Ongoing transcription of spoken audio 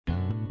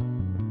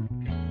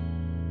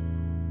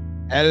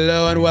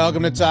Hello and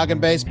welcome to Talking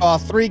Baseball.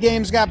 3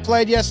 games got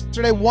played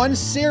yesterday. 1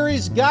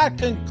 series got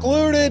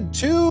concluded.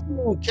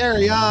 2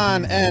 carry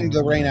on and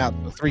the rain out.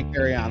 So 3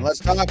 carry on. Let's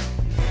talk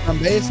some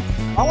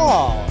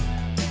baseball.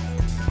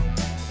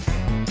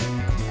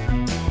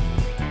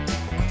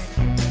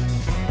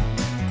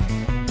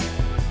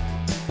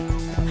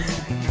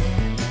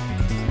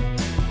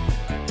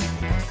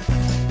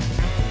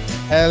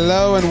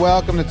 Hello and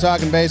welcome to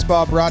Talking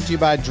Baseball, brought to you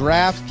by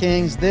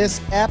DraftKings.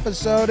 This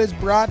episode is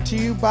brought to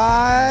you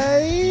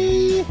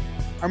by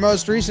our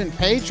most recent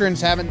patrons.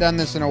 Haven't done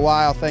this in a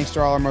while. Thanks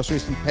to all our most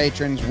recent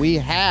patrons. We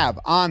have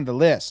on the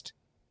list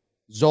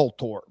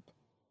Zoltorp,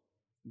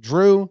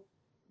 Drew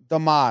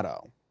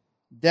D'Amato,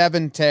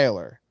 Devin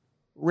Taylor,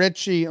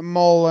 Richie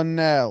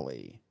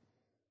Molinelli,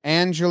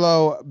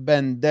 Angelo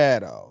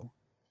Bendero,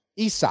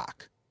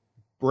 Isak,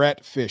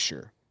 Brett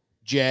Fisher,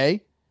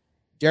 Jay,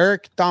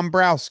 Derek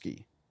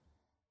Dombrowski,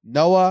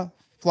 Noah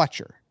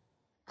Fletcher,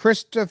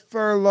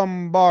 Christopher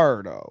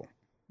Lombardo,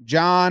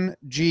 John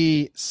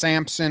G.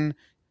 Sampson,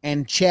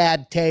 and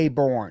Chad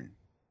Taborn.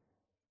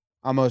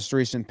 Our most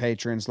recent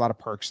patrons, a lot of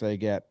perks they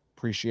get.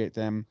 Appreciate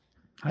them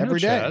every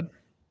day. Chad.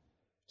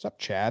 What's up,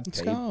 Chad?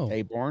 Let's go.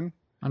 Taborn.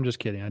 I'm just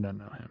kidding. I don't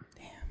know him.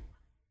 Damn.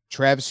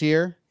 Trev's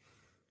here.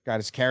 Got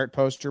his carrot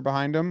poster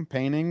behind him,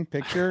 painting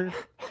picture.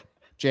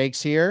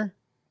 Jake's here.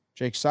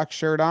 Jake Sucks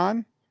shirt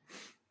on.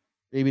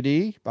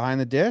 BBD behind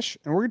the dish,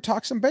 and we're going to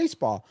talk some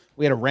baseball.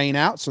 We had a rain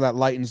out, so that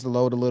lightens the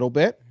load a little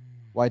bit.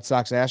 White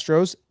Sox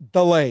Astros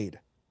delayed.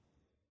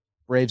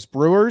 Braves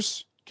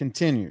Brewers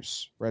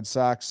continues. Red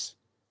Sox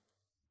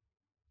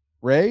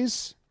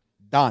Rays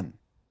done.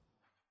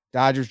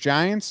 Dodgers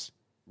Giants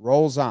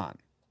rolls on.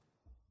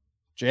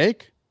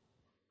 Jake,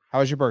 how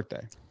was your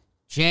birthday?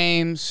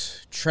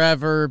 James,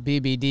 Trevor,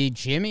 BBD,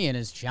 Jimmy in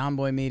his John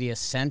Boy Media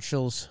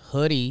Essentials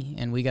hoodie,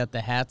 and we got the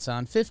hats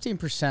on.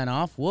 15%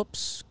 off.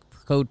 Whoops.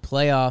 Code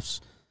playoffs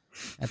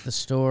at the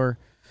store.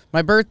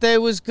 My birthday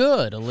was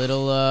good. A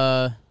little,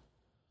 a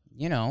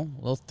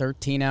little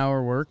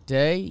 13-hour work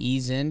day.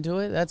 Ease into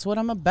it. That's what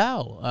I'm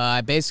about.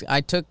 I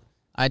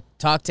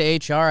talked to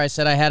HR. I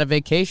said I had a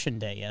vacation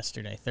day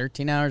yesterday.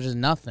 13 hours is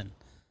nothing.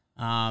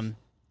 So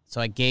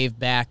I gave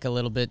back a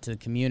little bit to the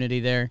community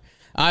there.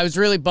 I was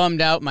really bummed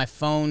out. My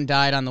phone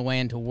died on the way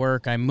into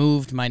work. I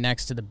moved my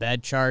next to the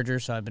bed charger,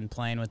 so I've been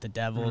playing with the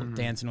devil,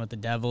 dancing with the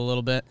devil a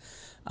little bit.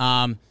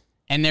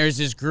 And there's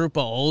this group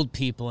of old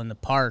people in the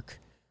park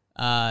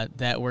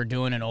that were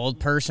doing an old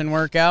person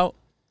workout,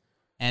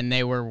 and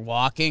they were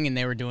walking, and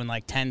they were doing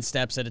like 10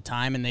 steps at a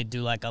time, and they'd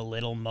do like a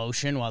little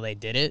motion while they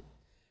did it.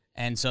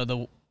 And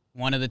so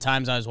one of the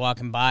times I was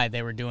walking by,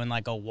 they were doing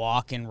like a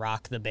walk and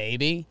rock the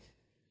baby.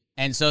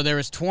 And so there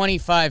was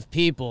 25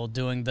 people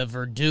doing the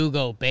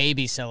Verdugo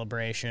baby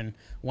celebration.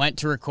 Went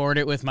to record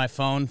it with my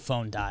phone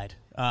died.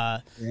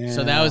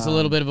 So that was a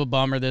little bit of a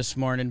bummer this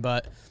morning,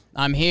 but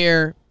I'm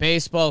here.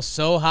 Baseball's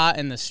so hot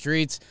in the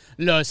streets.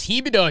 Los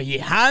Hibido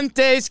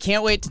Gigantes.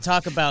 Can't wait to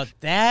talk about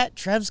that.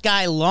 Trev's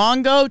guy,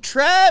 Longo.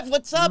 Trev,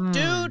 what's up,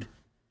 dude?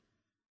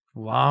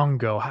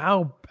 Longo,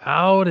 how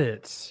about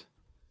it?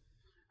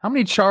 How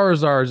many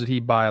Charizards did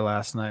he buy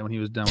last night when he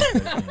was done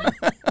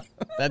with it?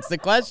 That's the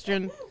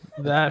question.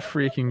 That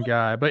freaking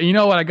guy. But you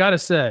know what I got to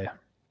say?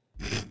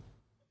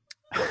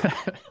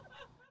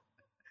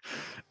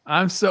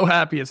 I'm so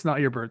happy it's not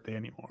your birthday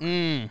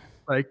anymore.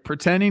 Like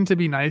pretending to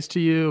be nice to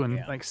you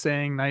and like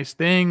saying nice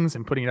things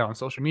and putting it out on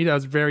social media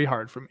was very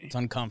hard for me. It's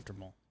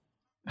uncomfortable.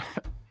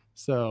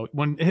 So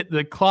when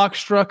the clock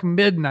struck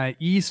midnight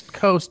East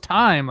Coast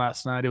time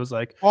last night, it was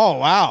like, oh,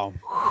 wow.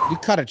 You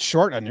cut it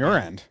short on your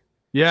end.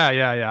 Yeah.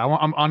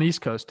 I'm on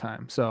East Coast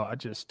time. So I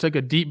just took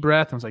a deep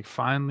breath and was like,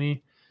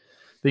 finally,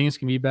 things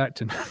can be back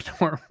to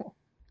normal.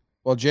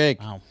 Well, Jake,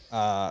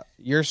 wow.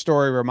 Your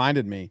story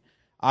reminded me.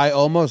 I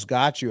almost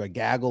got you a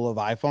gaggle of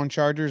iPhone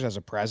chargers as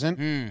a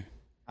present.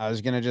 I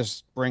was going to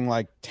just bring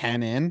like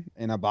 10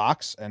 in a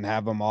box and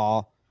have them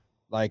all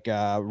like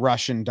a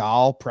Russian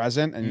doll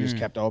present, and you just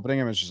kept opening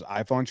them. It's just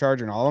iPhone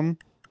charger and all of them.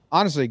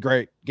 Honestly,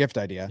 great gift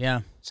idea.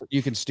 Yeah. So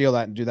you can steal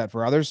that and do that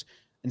for others.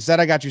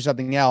 Instead, I got you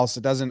something else.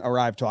 It doesn't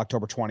arrive till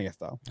October 20th,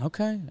 though.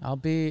 Okay, I'll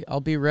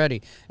be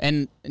ready.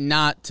 And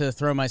not to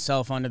throw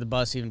myself under the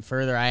bus even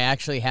further, I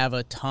actually have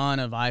a ton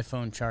of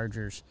iPhone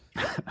chargers.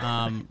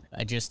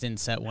 I just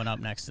didn't set one up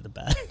next to the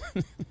bed.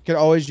 Could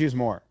always use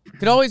more.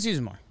 Could always use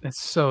more.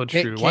 That's so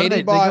true. Why do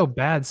Katie they go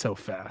bad so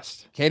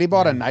fast? Katie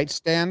bought a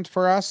nightstand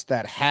for us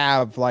that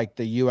have like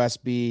the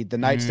USB. The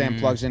nightstand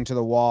plugs into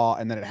the wall,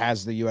 and then it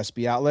has the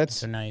USB outlets.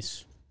 So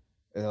nice.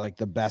 They're like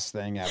the best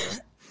thing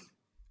ever.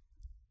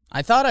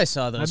 I thought I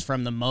saw those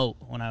from the moat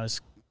when I was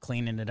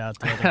cleaning it out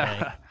the other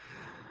day.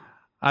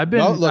 I've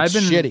been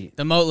shitty.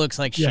 The moat looks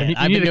like Yeah, shit.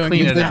 I've been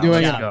doing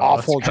an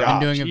awful job.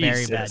 I'm doing a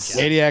very bad job.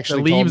 Katie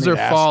actually the leaves told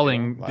me are to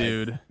falling, ask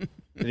you, dude.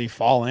 Did he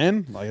fall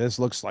in? Like, this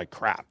looks like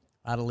crap.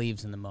 A lot of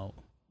leaves in the moat.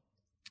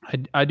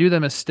 I do the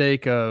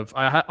mistake of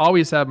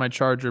always have my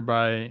charger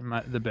by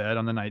the bed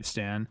on the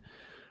nightstand,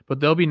 but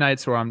there'll be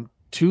nights where I'm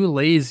too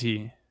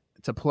lazy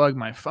to plug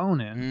my phone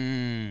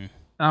in.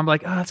 And I'm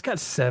like, it's got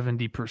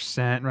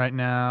 70% right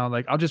now.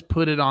 Like, I'll just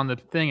put it on the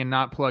thing and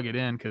not plug it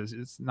in because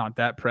it's not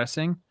that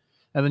pressing.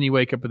 And then you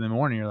wake up in the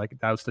morning, you're like,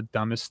 that was the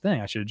dumbest thing.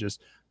 I should have just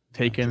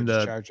taken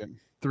the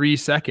 3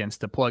 seconds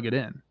to plug it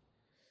in.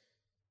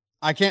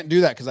 I can't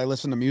do that because I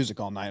listen to music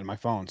all night on my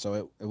phone,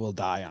 so it will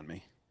die on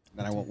me.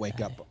 Then I won't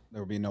wake up.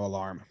 There will be no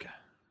alarm. Okay.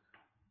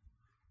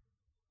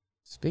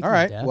 Speaking all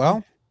right. Of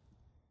well,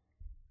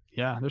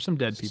 yeah, there's some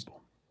dead people.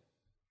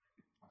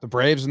 The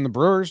Braves and the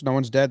Brewers. No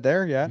one's dead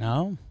there yet.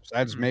 No.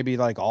 Besides maybe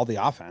like all the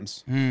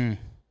offense. Jake,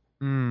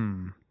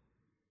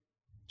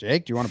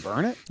 do you want to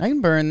burn it? I can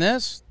burn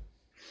this.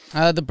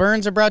 The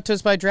burns are brought to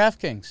us by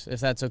DraftKings, if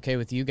that's okay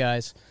with you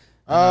guys.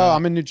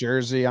 I'm in New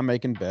Jersey. I'm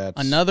making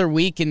bets. Another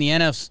week in the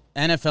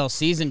NFL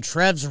season.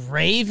 Trev's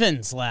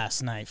Ravens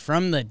last night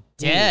from the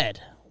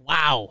dead.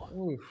 Wow.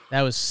 Oof.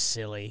 That was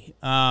silly.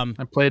 I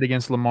played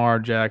against Lamar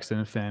Jackson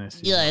in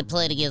fantasy. Yeah, I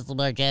played against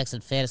Lamar Jackson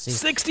in fantasy.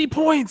 60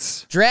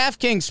 points.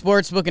 DraftKings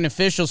Sportsbook, an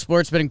official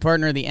sports betting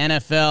partner of the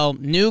NFL.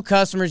 New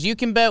customers, you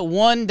can bet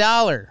 $1,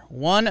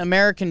 $1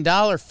 American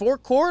dollar, 4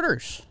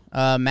 quarters.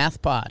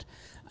 Math pod.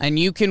 And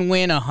you can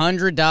win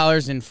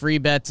 $100 in free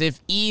bets if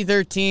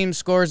either team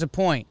scores a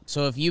point.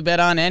 So if you bet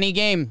on any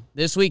game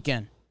this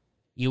weekend,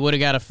 you would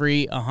have got a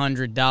free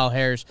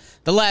 $100.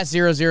 The last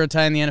 0-0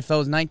 tie in the NFL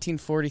was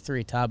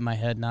 1943. Top of my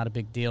head, not a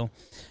big deal.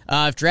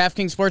 If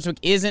DraftKings Sportsbook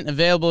isn't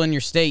available in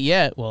your state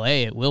yet, well,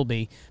 hey, it will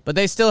be. But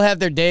they still have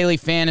their daily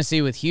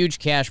fantasy with huge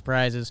cash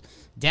prizes.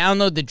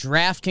 Download the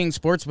DraftKings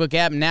Sportsbook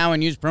app now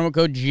and use promo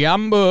code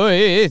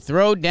JOHNBOY.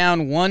 Throw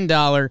down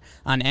 $1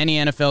 on any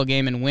NFL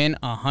game and win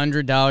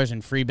 $100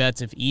 in free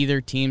bets if either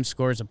team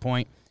scores a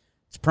point.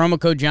 It's promo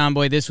code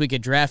JOHNBOY this week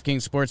at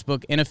DraftKings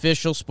Sportsbook, an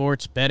official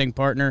sports betting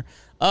partner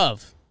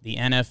of the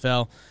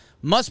NFL.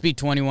 Must be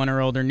 21 or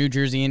older, New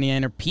Jersey,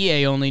 Indiana,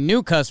 PA only,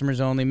 new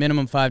customers only,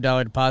 minimum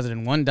 $5 deposit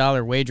and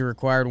 $1 wager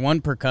required, 1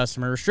 per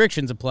customer.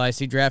 Restrictions apply.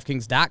 See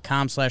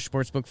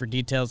DraftKings.com/sportsbook for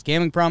details.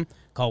 Gambling problem?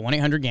 Call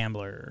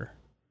 1-800-GAMBLER.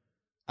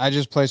 I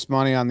just placed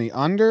money on the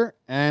under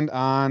and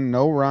on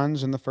no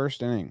runs in the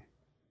first inning.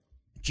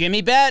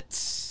 Jimmy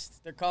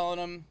Bets, they're calling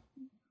him.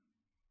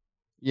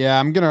 Yeah,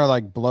 I'm going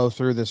to blow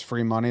through this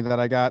free money that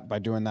I got by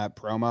doing that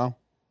promo.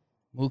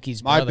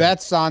 Mookie's brother. My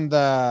bets on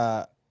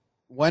the...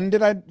 When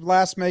did I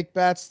last make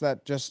bets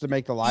that just to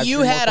make the live stream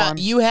more fun?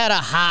 You had a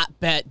hot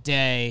bet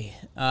day.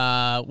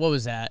 What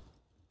was that?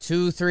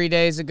 2-3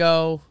 days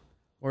ago?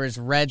 Whereas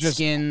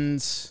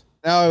Redskins...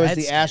 No, it was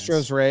the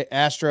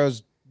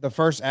Astros, the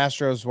first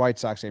Astros White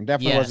Sox game.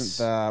 Definitely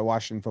wasn't the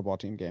Washington football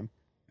team game.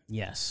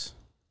 Yes.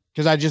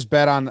 Because I just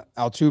bet on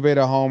Altuve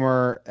to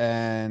homer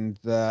and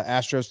the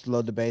Astros to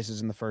load the bases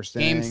in the first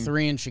inning. Game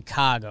 3 in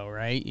Chicago,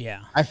 right?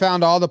 Yeah. I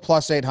found all the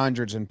plus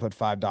 800s and put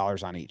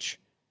 $5 on each.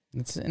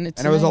 And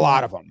it was a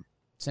lot of them.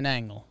 It's an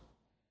angle.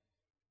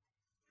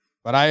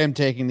 But I am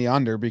taking the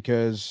under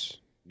because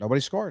nobody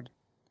scored.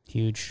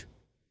 Huge.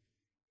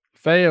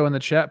 Feo in the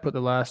chat put the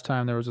last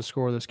time there was a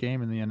scoreless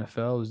game in the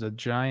NFL was the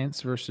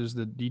Giants versus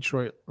the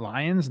Detroit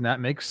Lions, and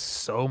that makes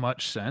so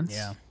much sense.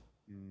 Yeah.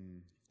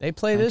 They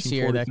play this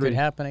year. That could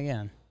happen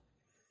again.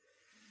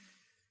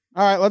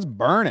 All right, let's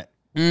burn it.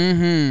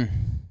 Mm-hmm.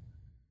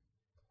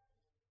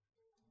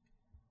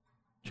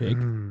 Jake.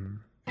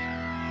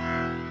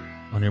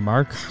 On your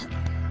mark,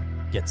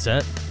 get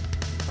set,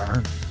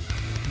 burn.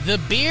 The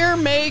beer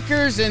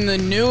makers and the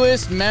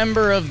newest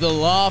member of the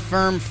law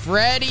firm,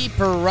 Freddie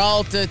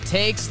Peralta,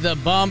 takes the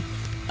bump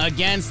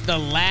against the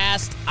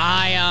last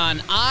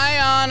Ion.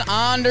 Ion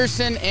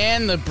Anderson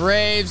and the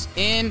Braves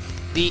in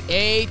the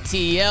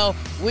ATL.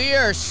 We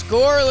are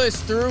scoreless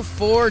through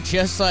 4,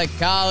 just like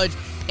college.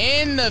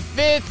 In the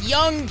 5th,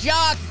 young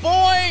Jock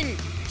Boing!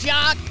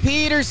 Jock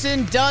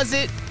Peterson does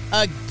it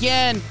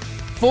again.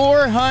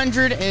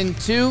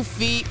 402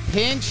 feet,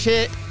 pinch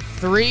hit,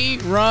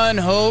 3-run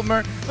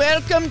homer.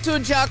 Welcome to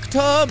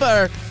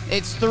Jocktober.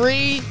 It's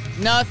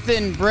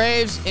 3-0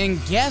 Braves. And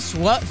guess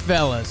what,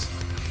 fellas?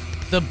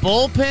 The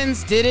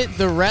bullpens did it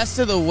the rest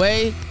of the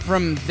way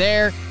from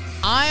there.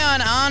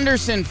 Ion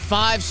Anderson,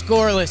 5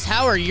 scoreless.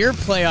 How are your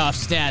playoff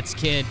stats,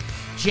 kid?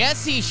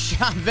 Jesse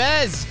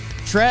Chavez,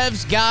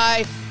 Trev's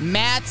guy,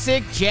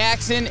 Matzik,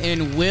 Jackson,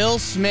 and Will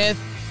Smith.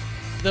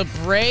 The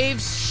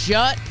Braves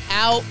shut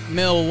out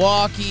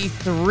Milwaukee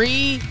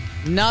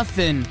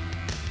 3-0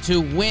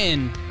 to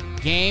win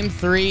Game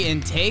 3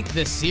 and take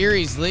the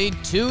series lead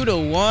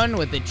 2-1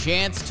 with a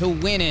chance to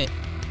win it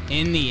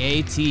in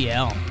the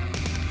ATL.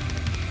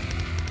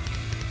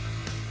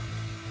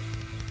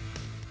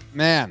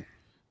 Man,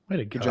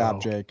 good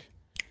job, Jake.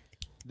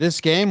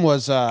 This game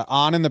was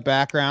on in the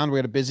background. We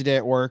had a busy day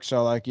at work,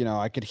 so I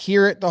could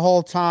hear it the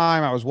whole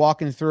time. I was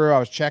walking through, I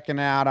was checking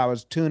out, I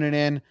was tuning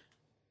in.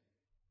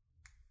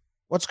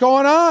 What's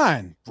going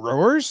on,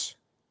 Brewers?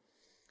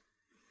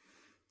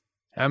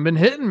 Haven't been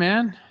hitting,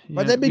 man.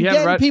 But they've been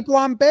getting people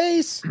on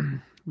base.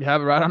 We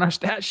have it right on our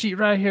stat sheet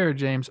right here,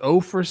 James.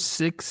 0 for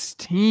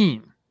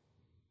 16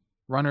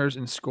 runners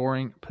in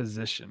scoring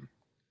position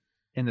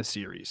in the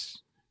series.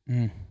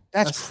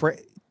 That's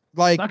crazy.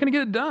 Not going to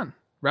get it done.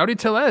 Rowdy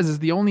Tellez is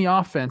the only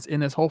offense in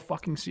this whole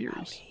fucking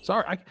series.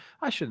 Sorry,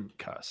 I shouldn't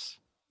cuss.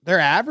 They're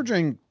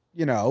averaging,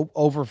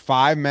 over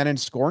 5 men in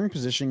scoring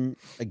position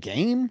a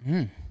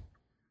game.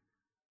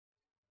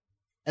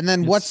 And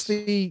then what's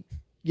the,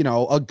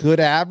 a good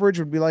average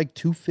would be like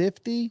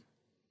 250.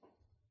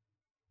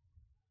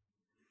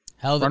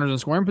 Hell, runners in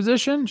scoring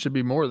position should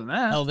be more than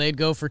that. Hell, they'd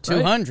go for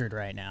 200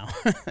 right now.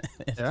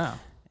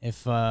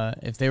 If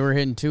they were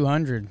hitting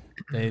 200,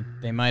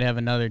 they might have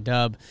another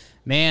dub.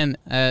 Man,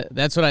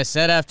 that's what I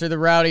said after the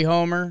Rowdy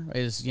homer.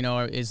 Is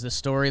the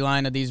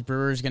storyline of these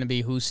Brewers going to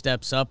be who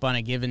steps up on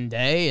a given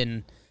day?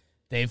 And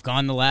they've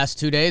gone the last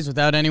 2 days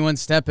without anyone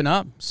stepping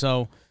up.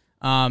 So,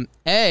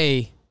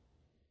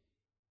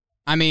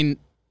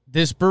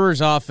 this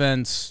Brewers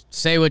offense,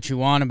 say what you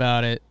want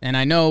about it, and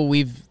I know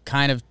we've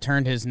kind of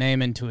turned his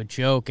name into a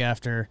joke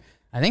after,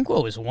 I think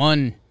what was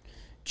one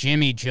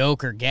Jimmy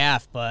joke or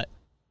gaff, but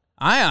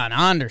Ian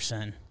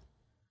Anderson,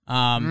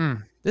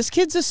 this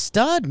kid's a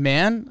stud,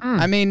 man.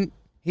 I mean,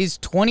 he's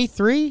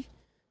 23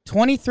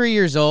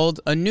 years old,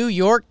 a New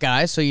York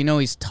guy, so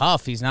he's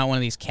tough. He's not one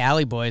of these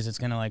Cali boys that's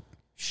going to,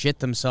 shit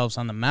themselves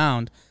on the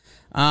mound.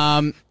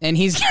 And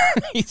he's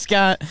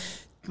got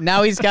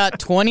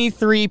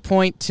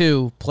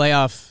 23.2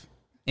 playoff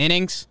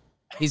innings.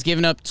 He's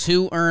given up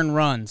 2 earned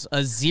runs, a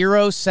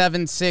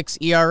 0.76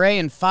 ERA,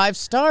 and 5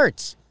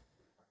 starts.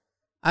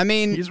 I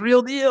mean, he's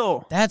real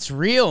deal. That's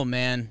real,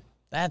 man.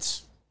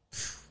 That's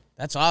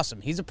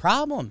awesome. He's a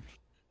problem.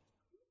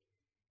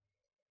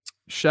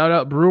 Shout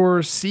out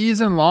Brewers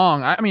season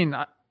long. I mean,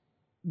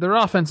 their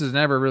offense has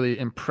never really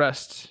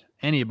impressed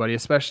anybody,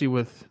 especially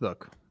with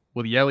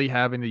Yelly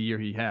having the year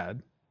he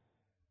had.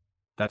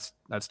 That's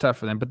tough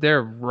for them, but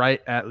they're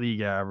right at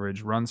league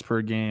average, runs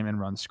per game and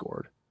runs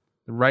scored.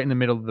 They're right in the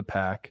middle of the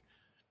pack.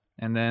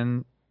 And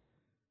then,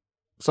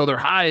 so their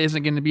high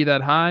isn't going to be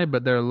that high,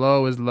 but their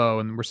low is low,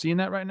 and we're seeing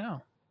that right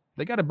now.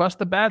 They got to bust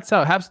the bats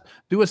out.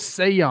 Do a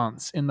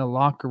seance in the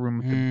locker room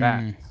with the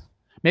bats.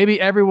 Maybe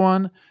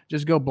everyone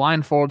just go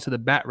blindfold to the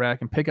bat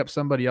rack and pick up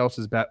somebody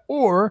else's bat,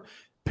 or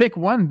pick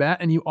one bat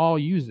and you all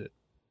use it.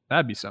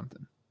 That'd be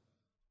something.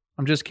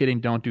 I'm just kidding.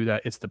 Don't do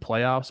that. It's the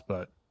playoffs,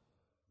 but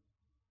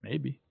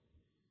maybe.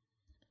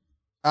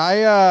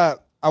 I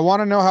want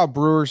to know how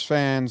Brewers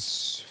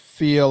fans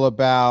feel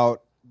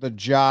about the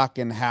Jock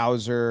and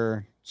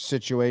Hauser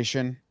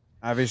situation.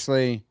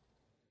 Obviously,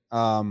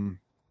 Jock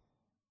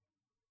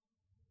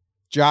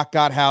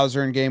got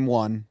Hauser in game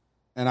 1,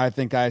 and I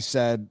think I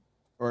said,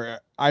 it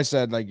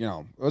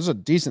was a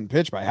decent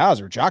pitch by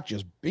Hauser. Jock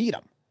just beat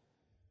him.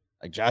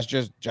 Jock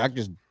just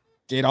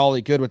did all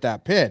he could with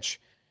that pitch.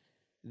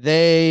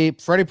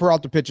 Freddie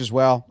Peralta pitched as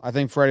well. I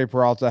think Freddie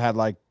Peralta had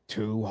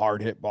 2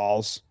 hard hit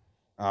balls,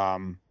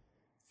 4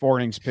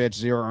 innings pitched,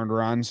 0 earned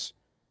runs.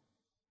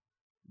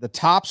 The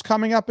Top's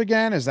coming up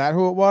again. Is that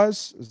who it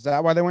was? Is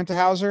that why they went to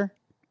Hauser?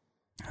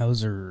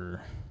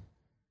 Hauser,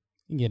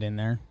 you get in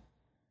there.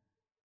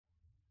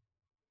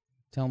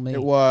 Tell me.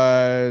 It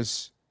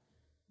was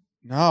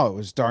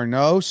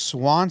Darno,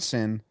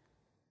 Swanson,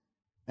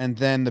 and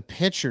then the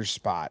pitcher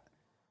spot.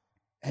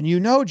 And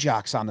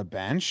Jock's on the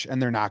bench,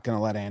 and they're not going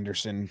to let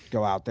Anderson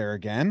go out there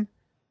again.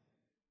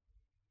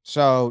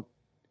 So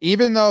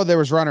even though there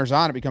was runners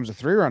on, it becomes a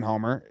 3-run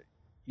homer.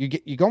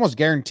 You almost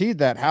guaranteed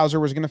that Hauser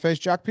was going to face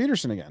Jock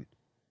Peterson again,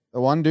 the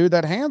one dude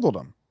that handled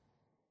him.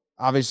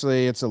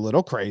 Obviously, it's a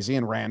little crazy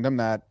and random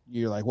that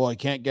you're like, well, he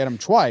can't get him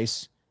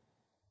twice.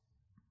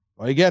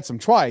 Well, he gets him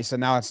twice,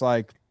 and now it's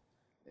that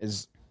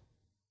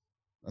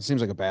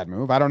seems like a bad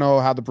move. I don't know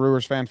how the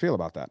Brewers fan feel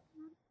about that.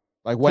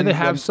 When they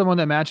have someone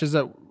that matches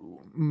up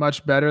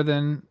much better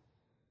than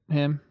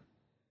him.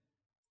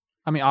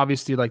 I mean,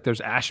 obviously,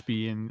 there's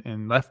Ashby and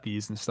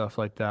lefties and stuff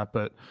like that,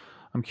 but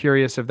I'm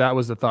curious if that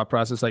was the thought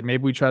process. Maybe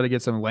we try to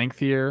get some length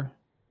here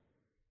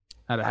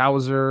out of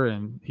Hauser,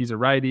 and he's a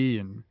righty.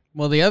 And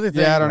well, the other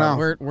thing, I don't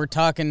know. We're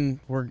talking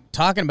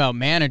about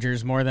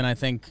managers more than I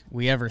think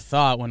we ever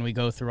thought when we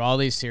go through all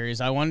these series.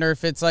 I wonder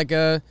if it's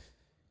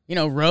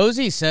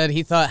Rosie said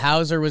he thought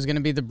Hauser was going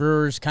to be the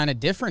Brewers' kind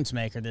of difference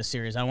maker this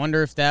series. I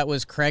wonder if that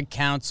was Craig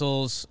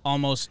Counsell's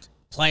almost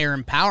player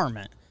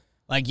empowerment.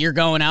 You're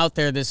going out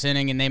there this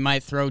inning, and they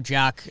might throw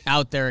Jock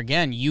out there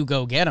again. You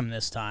go get him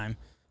this time.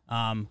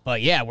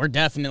 But yeah, we're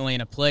definitely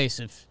in a place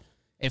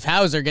if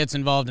Hauser gets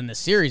involved in the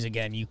series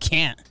again, you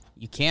can't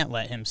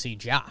let him see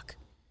Jock.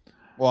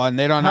 Well, and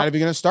they don't not even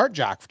going to start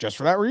Jock just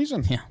for that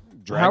reason. Yeah.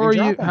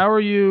 How are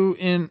you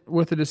in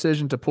with the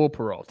decision to pull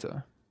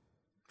Peralta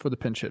for the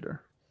pinch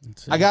hitter?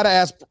 I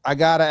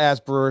gotta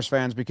ask Brewers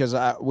fans because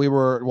we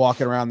were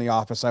walking around the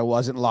office. I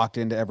wasn't locked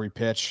into every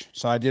pitch,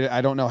 so I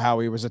don't know how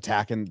he was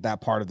attacking that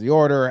part of the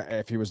order.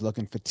 If he was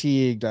looking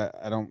fatigued,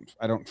 I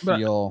don't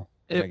feel.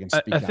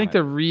 I think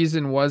the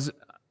reason was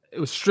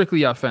it was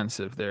strictly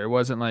offensive. There, it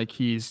wasn't like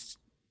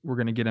we're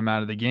going to get him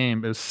out of the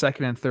game. It was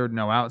 2nd and 3rd,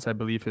 no outs. I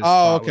believe his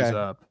spot was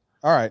up.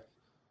 All right.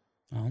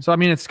 So I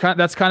mean, that's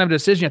kind of a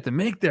decision you have to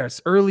make there.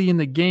 It's early in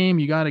the game.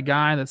 You got a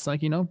guy that's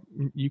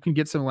you can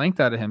get some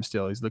length out of him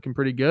still. He's looking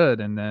pretty good.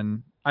 And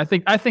then I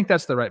think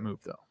that's the right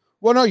move though.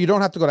 Well, no, you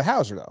don't have to go to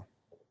Hauser though.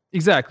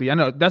 Exactly. I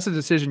know that's a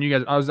decision you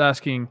guys. I was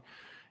asking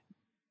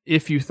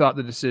if you thought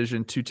the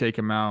decision to take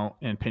him out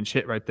and pinch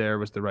hit right there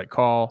was the right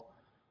call.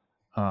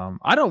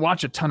 I don't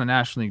watch a ton of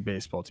National League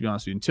baseball, to be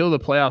honest with you, until the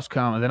playoffs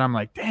come, and then I'm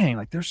like, dang,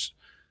 like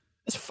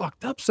it's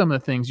fucked up some of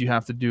the things you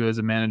have to do as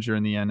a manager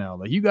in the NL.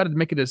 Like you got to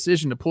make a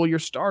decision to pull your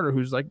starter,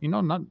 who's like,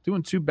 not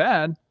doing too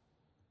bad,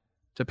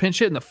 to pinch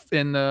hit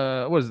in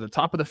the what is it, the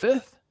top of the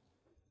fifth.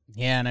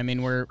 Yeah, and I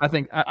mean I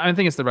think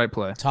it's the right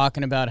play.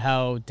 Talking about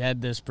how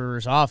dead this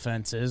Brewers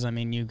offense is. I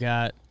mean, you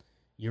got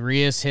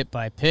Urias hit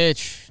by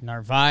pitch,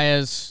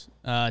 Narvaez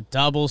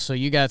double, so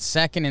you got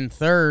second and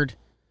third,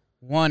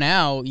 one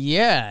out.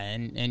 Yeah,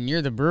 and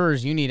you're the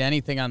Brewers. You need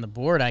anything on the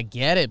board. I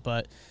get it,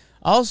 but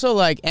also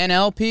like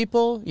NL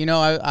people,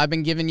 I've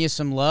been giving you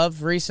some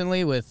love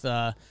recently with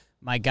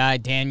my guy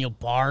Daniel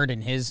Bard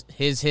and his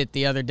hit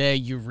the other day.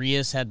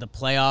 Urias had the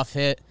playoff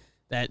hit.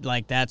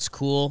 That's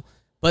cool.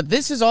 But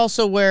this is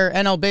also where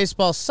NL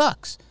baseball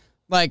sucks.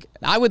 Like,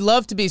 I would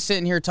love to be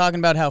sitting here talking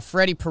about how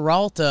Freddie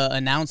Peralta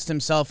announced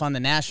himself on the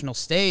national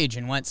stage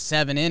and went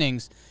 7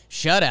 innings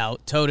shutout,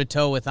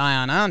 toe-to-toe with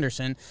Ian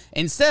Anderson.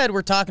 Instead,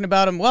 we're talking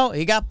about him, well,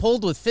 he got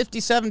pulled with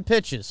 57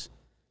 pitches.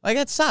 Like,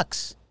 that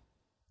sucks.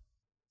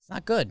 It's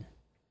not good.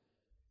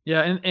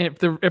 Yeah, and if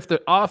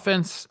the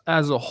offense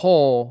as a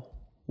whole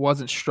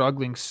wasn't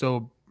struggling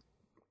so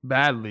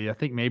badly, I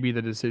think maybe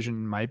the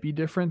decision might be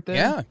different there.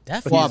 Yeah,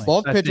 definitely. Well,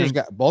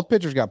 both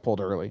pitchers got pulled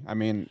early. I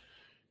mean,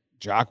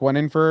 Jock went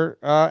in for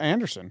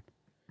Anderson.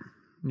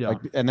 Yeah,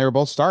 and they were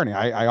both starting.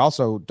 I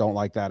also don't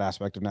like that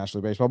aspect of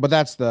National League Baseball, but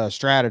that's the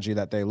strategy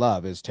that they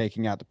love, is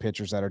taking out the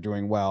pitchers that are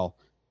doing well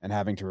and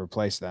having to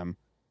replace them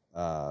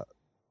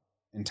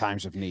in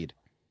times of need.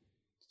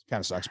 It kind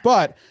of sucks,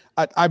 but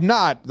I'm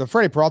not the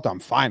Freddie Peralta. I'm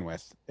fine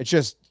with. It's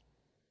just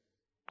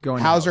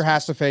Hauser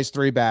has to face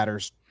 3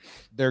 batters.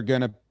 They're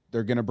gonna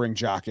bring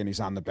Jock in. He's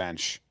on the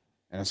bench,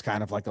 and it's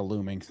kind of like a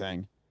looming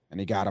thing. And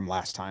he got him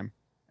last time,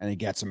 and he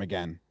gets him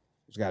again.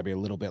 There's got to be a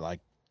little bit like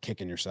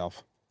kicking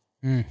yourself.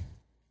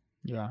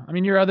 Yeah, I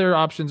mean, your other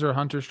options are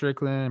Hunter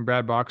Strickland and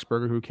Brad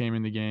Boxberger, who came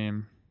in the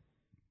game.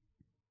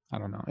 I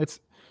don't know. It's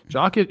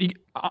Jock. You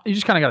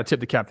just kind of got to tip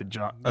the cap to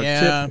Jock.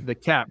 Tip the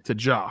cap to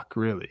Jock,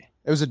 really.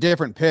 It was a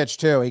different pitch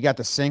too. He got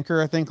the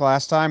sinker, I think,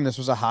 last time. This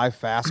was a high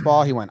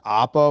fastball. He went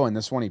oppo, and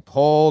this one he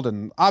pulled.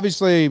 And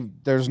obviously,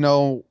 there's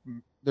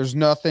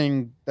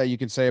nothing that you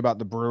can say about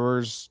the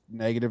Brewers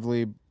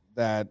negatively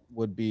that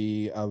would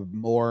be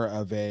more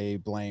of a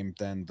blame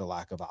than the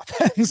lack of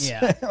offense.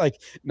 Yeah.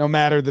 Like, no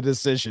matter the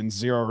decision,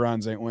 0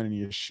 runs ain't winning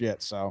you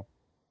shit. So,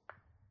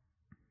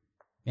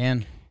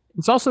 man,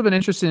 it's also been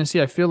interesting to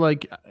see. I feel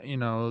like,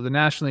 the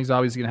National League's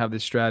always going to have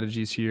these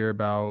strategies here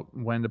about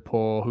when to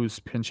pull, who's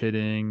pinch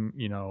hitting,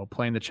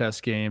 playing the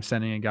chess game,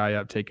 sending a guy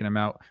up, taking him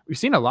out. We've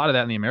seen a lot of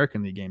that in the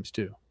American League games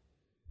too.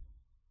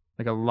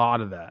 Like a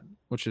lot of that,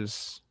 which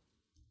is,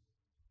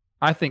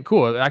 I think,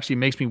 cool. It actually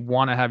makes me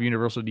want to have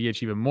universal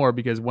DH even more,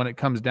 because when it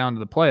comes down to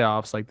the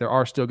playoffs, like, there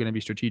are still going to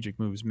be strategic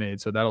moves made.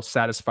 So that'll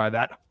satisfy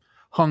that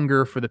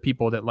hunger for the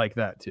people that like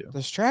that too.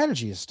 The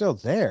strategy is still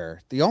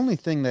there. The only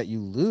thing that you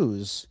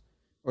lose,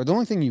 or the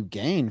only thing you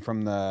gain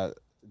from the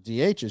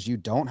DH, is you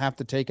don't have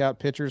to take out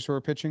pitchers who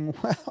are pitching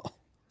well.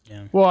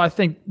 Yeah. Well, I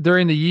think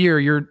during the year,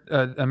 your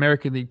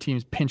American League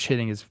team's pinch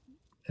hitting is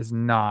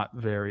not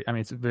very. I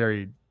mean, it's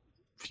very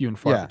few and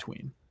far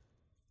between.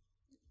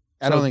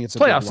 I don't think it's a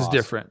playoffs is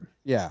different.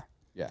 Yeah.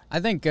 I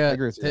think I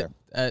agree with you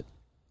there.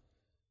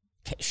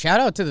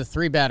 Shout out to the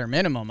 3-batter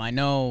minimum. I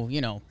know,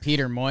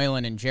 Peter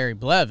Moylan and Jerry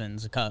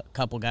Blevins, a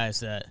couple guys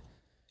that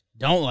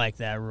don't like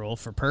that rule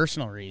for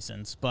personal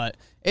reasons, but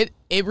it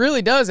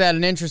really does add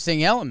an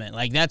interesting element.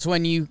 Like, that's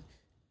when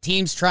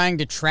teams trying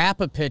to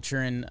trap a pitcher,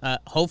 and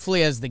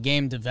hopefully as the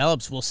game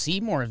develops, we'll see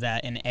more of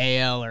that in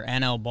AL or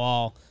NL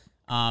ball.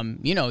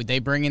 They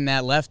bring in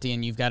that lefty,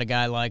 and you've got a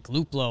guy like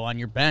Luplow on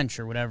your bench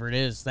or whatever it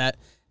is.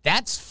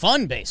 That's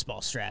fun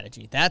baseball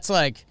strategy.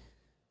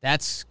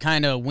 That's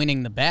kind of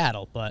winning the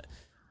battle. But,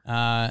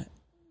 I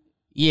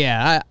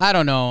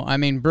don't know. I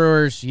mean,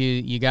 Brewers,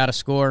 you got to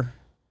score.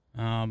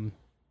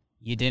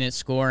 You didn't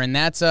score. And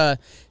that's a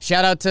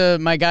shout out to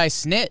my guy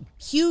Snit.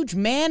 Huge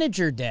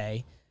manager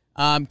day.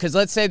 Because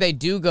let's say they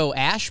do go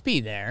Ashby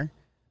there.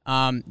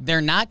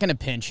 They're not going to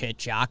pinch hit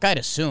Jock, I'd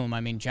assume.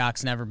 I mean,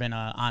 Jock's never been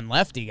a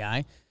on-lefty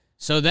guy.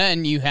 So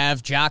then you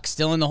have Jock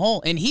still in the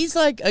hole. And he's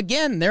like,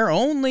 again, their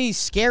only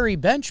scary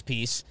bench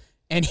piece,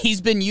 and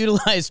he's been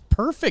utilized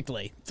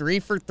perfectly. 3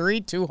 for 3,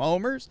 2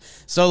 homers.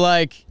 So,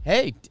 like,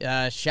 hey,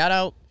 shout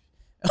out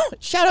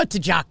to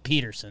Jock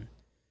Peterson.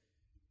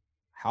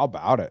 How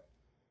about it?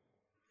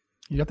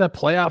 You got that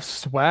playoff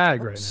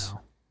swag right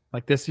now.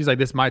 Like this, he's like,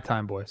 this is my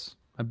time, boys.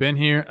 I've been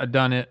here, I've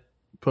done it.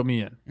 Put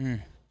me in.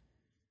 And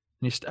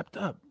he stepped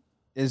up.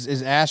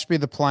 Is Ashby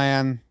the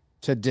plan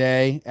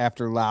today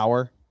after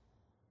Lauer?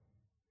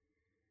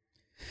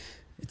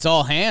 It's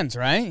all hands,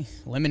 right?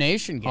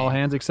 Elimination game. All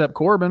hands except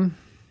Corbin.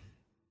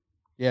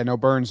 Yeah, no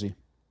Burnsy.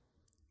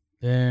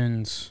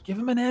 Burns. Give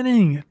him an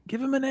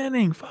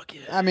inning. Fuck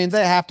yeah. I mean,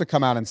 they have to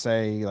come out and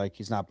say, like,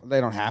 he's not. They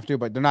don't have to,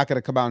 but they're not going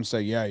to come out and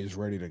say, yeah, he's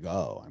ready to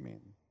go. I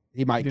mean,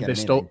 he might get an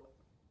inning.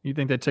 You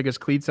think they took his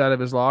cleats out of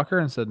his locker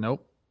and said,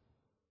 nope,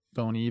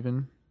 don't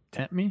even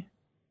tempt me?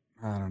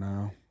 I don't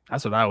know.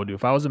 That's what I would do.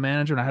 If I was a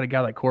manager and I had a guy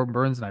like Corbin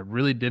Burns and I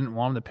really didn't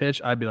want him to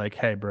pitch, I'd be like,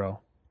 hey, bro,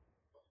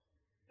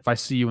 if I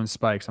see you in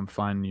spikes, I'm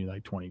fining you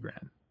like 20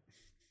 grand.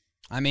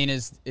 I mean,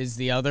 is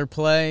the other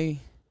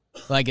play,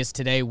 like, is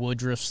today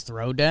Woodruff's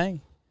throw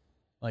day?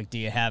 Like, do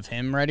you have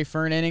him ready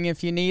for an inning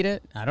if you need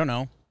it? I don't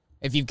know.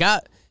 If you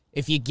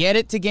get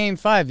it to Game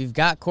 5, you've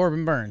got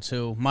Corbin Burns,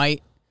 who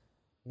might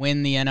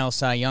win the NL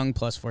Cy Young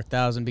plus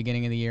 4,000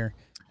 beginning of the year.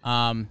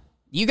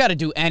 You got to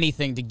do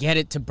anything to get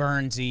it to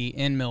Burnsy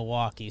in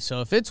Milwaukee.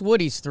 So if it's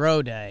Woody's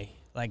throw day,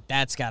 like,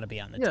 that's got to be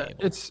on the table.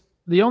 It's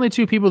the only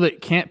two people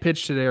that can't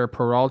pitch today are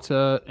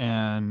Peralta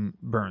and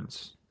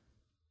Burns.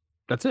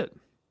 That's it.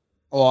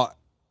 Well,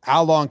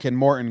 how long can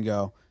Morton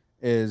go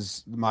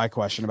is my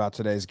question about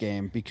today's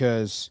game,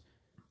 because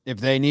if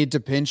they need to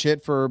pinch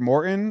hit for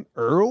Morton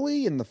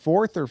early in the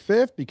 4th or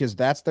 5th, because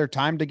that's their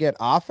time to get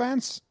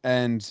offense,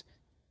 and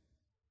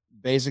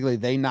basically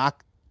they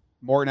knock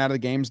Morton out of the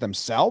games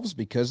themselves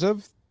because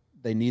of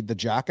they need the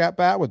jock at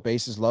bat with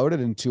bases loaded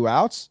and 2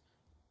 outs.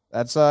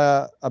 That's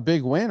a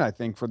big win, I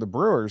think, for the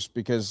Brewers,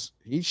 because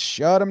he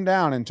shut them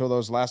down until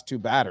those last 2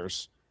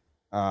 batters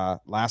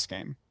last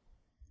game.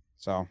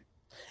 So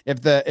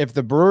if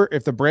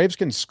the Braves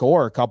can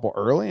score a couple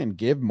early and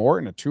give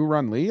Morton a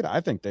 2-run lead,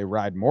 I think they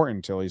ride Morton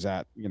until he's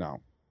at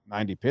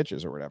 90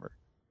 pitches or whatever.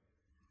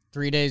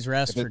 3 days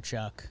rest for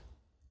Chuck.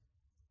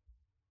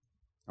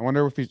 I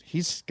wonder if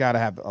he's got to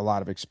have a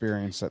lot of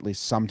experience, at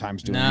least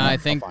sometimes doing. No, I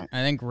think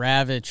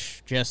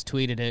Ravitch just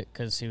tweeted it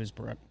because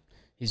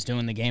he's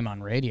doing the game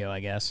on radio,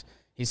 I guess.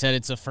 He said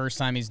it's the first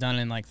time he's done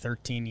it in like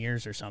 13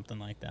 years or something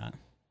like that.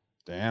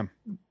 Damn.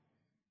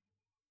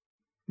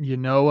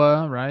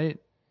 Right?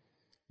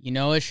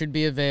 It should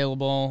be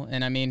available.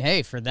 And I mean,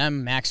 hey, for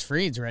them, Max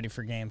Fried's ready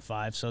for Game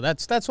 5. So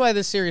that's why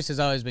this series has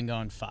always been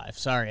going 5.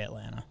 Sorry,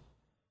 Atlanta.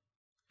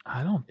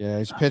 Yeah,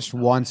 he's pitched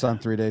once on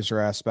 3 days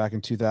rest back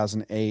in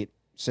 2008.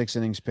 6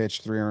 innings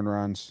pitched, 3 earned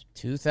runs.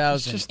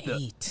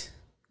 2008.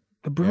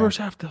 The Brewers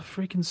have to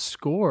freaking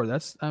score.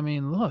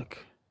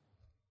 Look.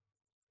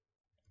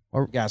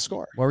 Got to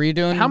score. What were you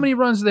doing? How many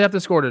runs do they have to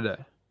score today?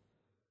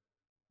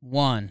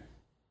 1.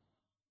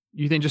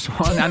 You think just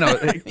 1? I know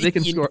they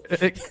can score.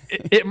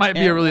 It might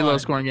be a really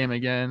low-scoring game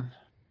again.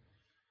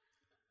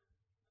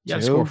 You got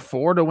to score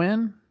 4 to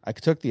win? I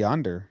took the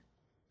under.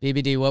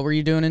 BBD, what were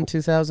you doing in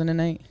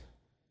 2008?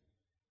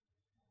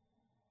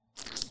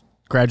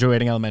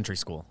 Graduating elementary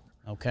school.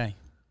 Okay.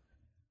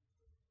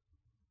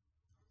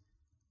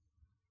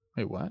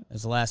 Wait, what? It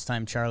was the last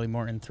time Charlie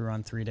Morton threw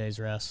on 3 days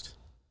rest.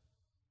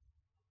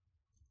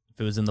 If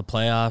it was in the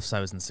playoffs,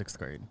 I was in 6th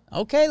grade.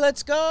 Okay,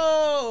 let's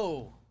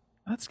go.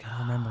 Let's go.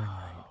 Remembering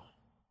right.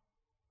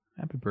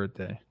 Happy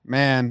birthday.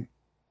 Man,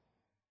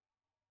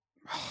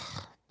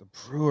 the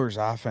Brewers'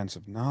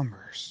 offensive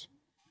numbers.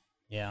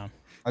 Yeah.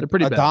 They're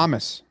pretty bad.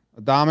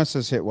 Adames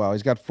has hit well.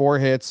 He's got 4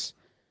 hits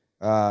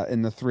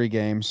in the 3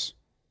 games.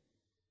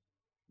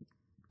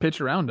 Pitch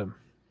around him.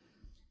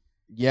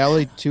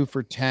 Yelly 2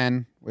 for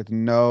 10 with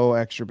no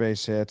extra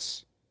base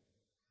hits.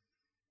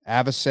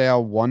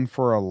 Avasale 1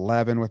 for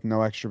 11 with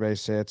no extra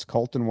base hits.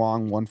 Colton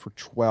Wong 1 for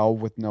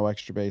 12 with no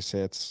extra base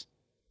hits.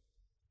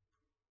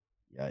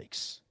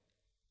 Yikes.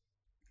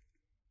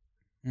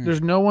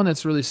 There's no one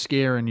that's really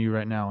scaring you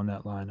right now in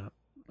that lineup.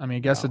 I mean, I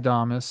guess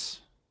Adames.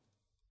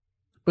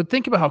 But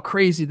think about how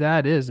crazy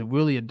that is. That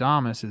Willy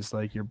Adames is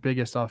like your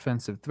biggest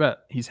offensive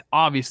threat. He's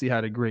obviously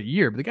had a great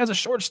year, but the guy's a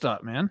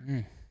shortstop,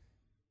 man.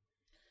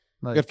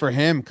 Like, good for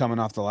him coming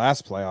off the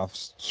last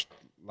playoffs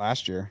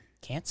last year.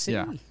 Can't see.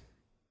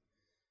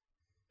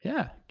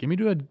 Yeah. Give me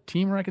to a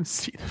team where I can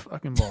see the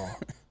fucking ball.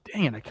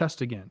 Dang it, I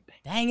cussed again.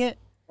 Dang it.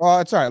 Well,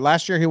 it's all right.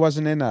 Last year he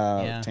wasn't in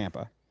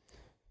Tampa.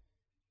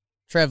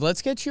 Trev,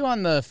 let's get you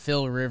on the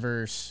Phil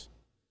Rivers.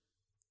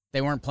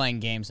 They weren't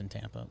playing games in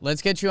Tampa.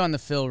 Let's get you on the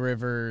Phil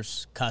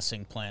Rivers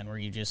cussing plan where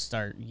you just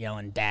start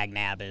yelling dag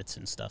nabbits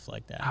and stuff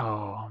like that.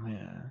 Oh,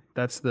 man.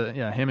 That's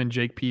him and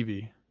Jake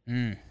Peavy.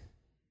 Weird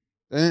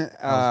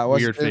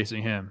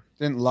facing him.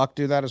 Didn't Luck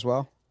do that as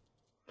well?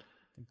 I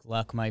think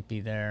Luck might be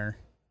there.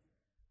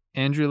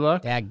 Andrew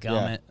Luck?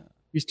 Dadgummit. Yeah.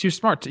 He's too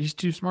smart. He's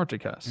too smart to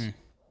cuss.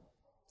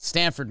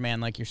 Stanford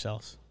man like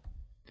yourself.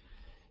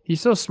 He's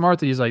so smart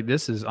that he's like,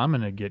 I'm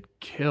going to get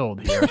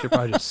killed here. I should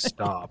probably just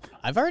stop.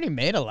 I've already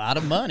made a lot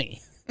of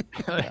money.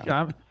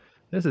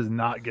 This is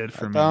not good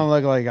for me. Don't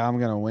look like I'm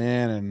going to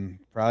win and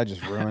probably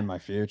just ruin my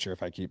future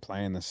if I keep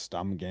playing this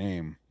dumb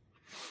game.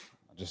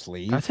 I'll just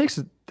leave.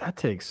 That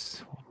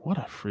takes what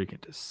a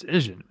freaking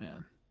decision,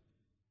 man.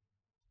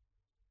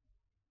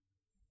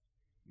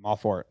 I'm all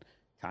for it.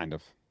 Kind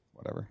of.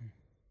 Whatever.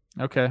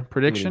 Okay.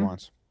 Prediction?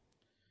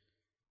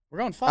 We're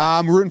going 5.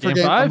 I'm rooting for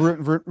game 5.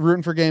 I'm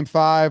rooting for game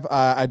 5.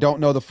 I don't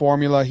know the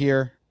formula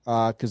here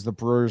because the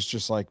Brewers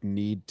just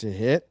need to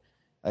hit.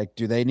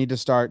 Do they need to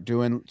start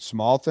doing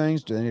small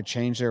things? Do they need to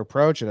change their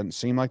approach? It doesn't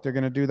seem like they're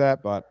going to do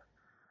that, but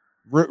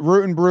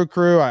rooting Brew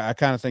Crew, I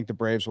kind of think the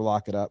Braves will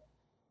lock it up.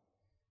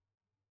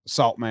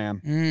 Salt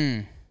man.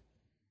 They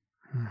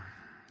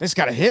just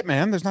got to hit,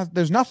 man.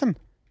 There's nothing.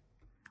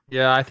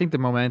 Yeah, I think the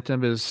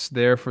momentum is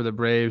there for the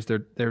Braves.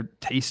 They're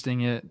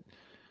tasting it.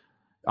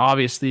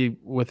 Obviously,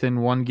 within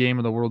one game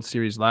of the World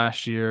Series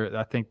last year,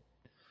 I think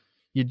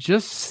you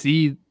just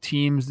see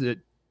teams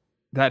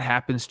that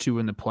happens to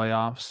in the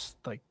playoffs.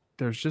 Like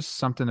there's just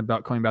something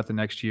about coming back the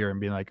next year and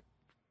being like,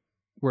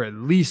 we're at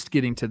least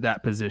getting to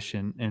that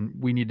position, and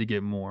we need to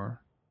get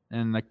more.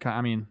 And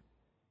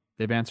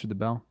they've answered the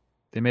bell.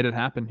 They made it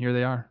happen. Here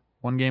they are,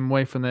 one game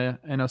away from the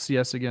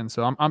NLCS again.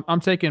 So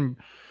I'm taking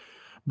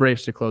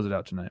Braves to close it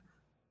out tonight.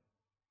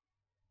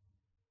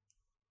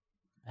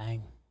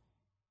 Bang.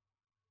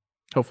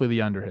 Hopefully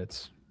the under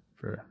hits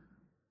for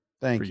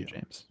Thank you, you,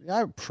 James. Yeah,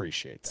 I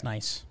appreciate It's that.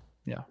 nice.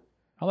 Yeah,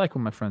 I like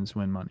when my friends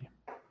win money.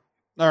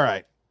 All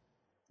right.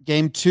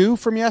 Game 2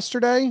 from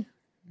yesterday.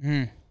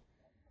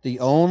 The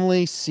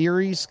only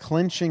series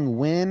clinching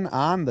win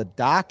on the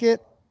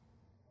docket.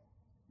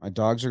 My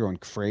dogs are going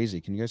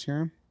crazy. Can you guys hear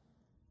them?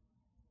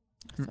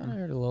 I thought I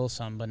heard a little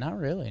something, but not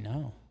really,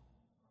 no.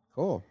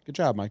 Cool. Good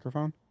job,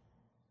 microphone.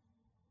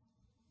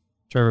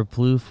 Trevor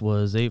Plouffe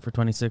was 8 for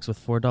 26 with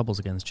 4 doubles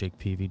against Jake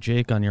Peavy.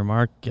 Jake, on your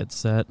mark, get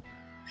set.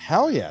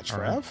 Hell yeah,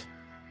 Trev.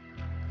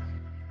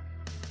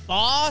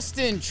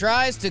 Boston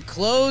tries to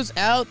close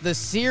out the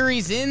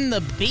series in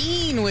the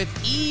bean with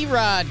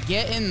Erod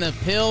getting the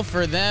pill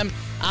for them.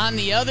 On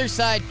the other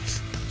side,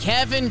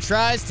 Kevin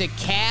tries to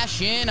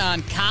cash in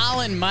on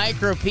Colin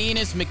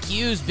Micropenis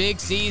McHugh's big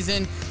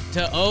season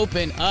to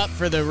open up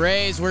for the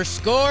Rays. We're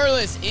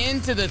scoreless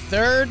into the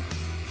third,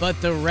 but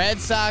the Red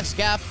Sox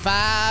got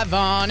 5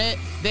 on it.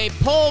 They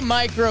pull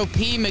Micro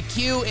P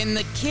McHugh and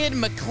the kid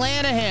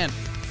McClanahan.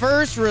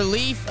 First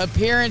relief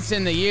appearance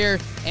in the year,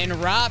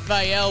 and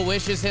Raphael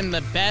wishes him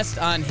the best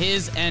on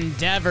his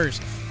endeavors.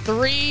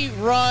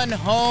 3-run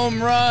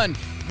home run.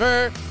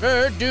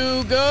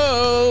 Verdugo.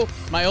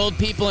 My old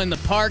people in the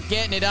park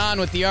getting it on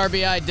with the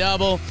RBI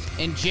double,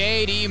 and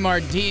JD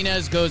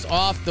Martinez goes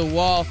off the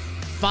wall.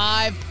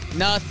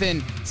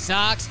 5-0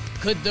 Sox.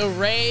 Could the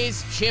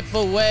Rays chip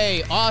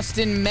away?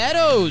 Austin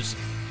Meadows,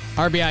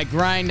 RBI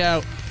grind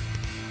out.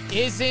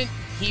 Isn't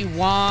he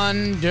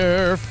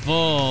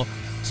wonderful?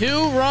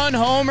 2-run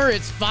homer.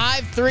 It's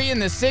 5-3 in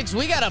the 6th.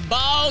 We got a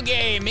ball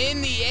game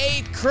in the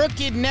 8th.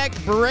 Crooked neck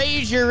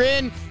Brazier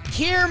in.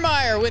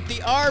 Kiermaier with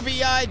the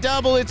RBI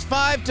double. It's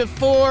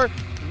 5-4.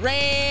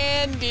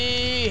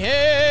 Randy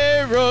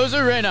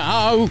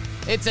Rosarena.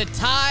 It's a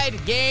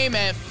tied game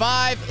at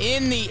 5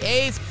 in the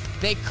 8th.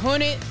 They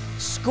couldn't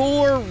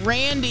score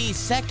Randy.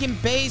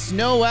 Second base,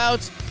 no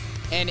outs.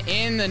 And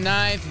in the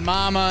 9th,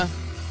 mama,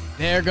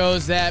 there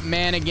goes that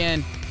man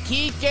again.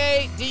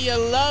 Kike, do you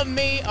love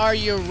me? Are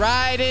you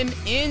riding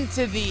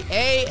into the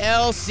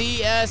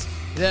ALCS?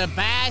 The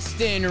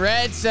Boston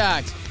Red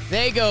Sox.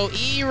 They go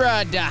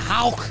Erod to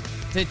Houck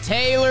to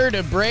Taylor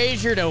to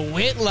Brazier to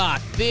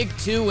Whitlock. Big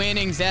 2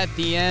 innings at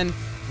the end.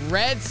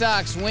 Red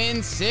Sox win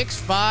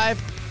 6-5.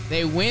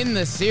 They win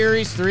the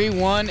series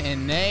 3-1,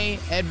 and they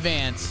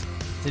advance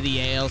to the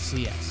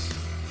ALCS.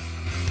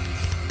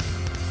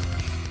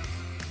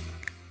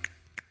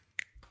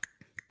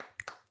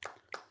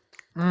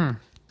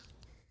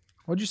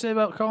 What'd you say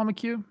about Colin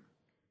McHugh?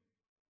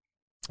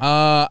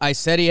 I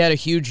said he had a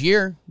huge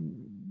year.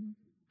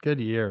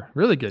 Good year.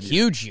 Really good year.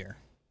 Huge year.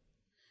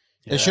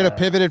 They should have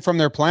pivoted from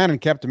their plan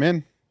and kept him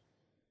in.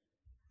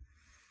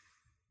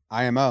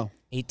 IMO.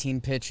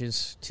 18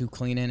 pitches, 2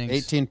 clean innings.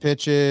 18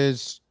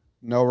 pitches,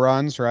 no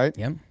runs, right?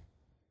 Yep.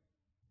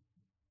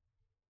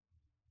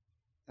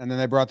 And then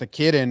they brought the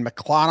kid in,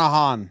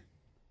 McClanahan.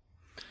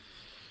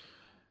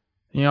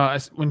 You know,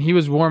 when he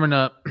was warming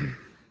up,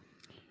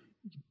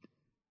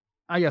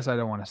 I guess I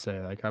don't want to say,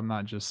 like, I'm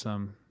not just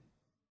some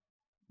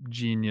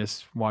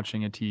genius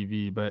watching a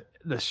TV, but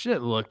the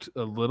shit looked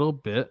a little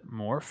bit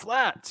more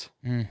flat.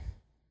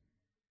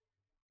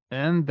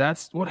 And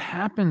that's what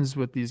happens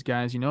with these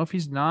guys. You know, if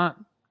he's not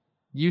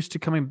used to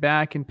coming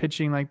back and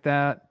pitching like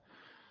that, a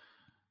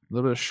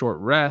little bit of short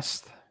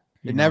rest.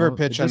 He never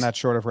pitched on that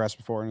short of rest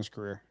before in his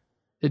career.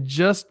 It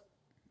just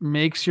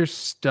makes your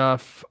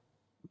stuff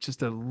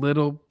just a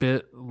little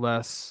bit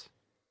less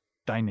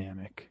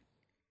dynamic.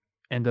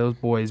 And those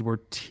boys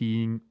were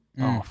teeing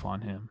off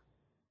on him.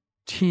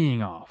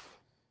 Teeing off.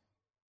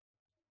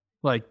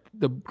 Like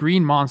the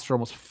green monster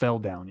almost fell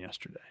down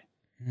yesterday.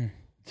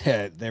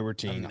 Yeah, they were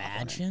teeing off.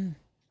 Imagine.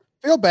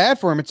 Feel bad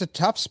for him. It's a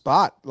tough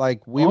spot.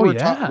 Like we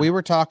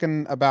were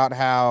talking about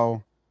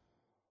how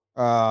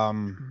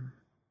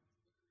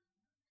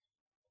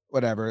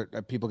whatever,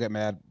 people get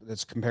mad.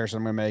 This comparison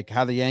I'm going to make.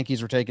 How the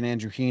Yankees were taking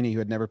Andrew Heaney, who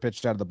had never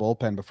pitched out of the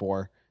bullpen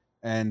before.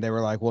 And they were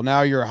like, well,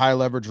 now you're a high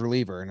leverage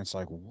reliever. And it's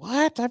like,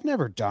 what? I've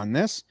never done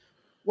this.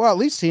 Well, at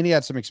least Heaney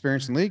had some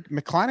experience in the league.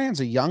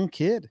 McClanahan's a young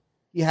kid.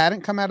 He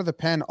hadn't come out of the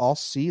pen all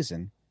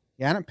season.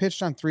 He hadn't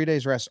pitched on 3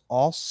 days rest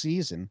all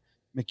season.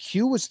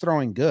 McHugh was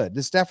throwing good.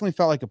 This definitely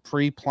felt like a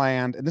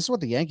pre-planned, and this is what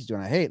the Yankees do,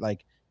 and I hate,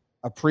 like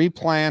a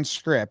pre-planned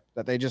script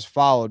that they just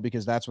followed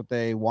because that's what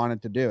they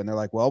wanted to do. And they're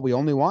like, well, we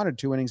only wanted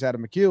 2 innings out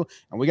of McHugh,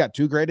 and we got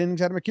 2 great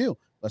innings out of McHugh.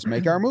 Let's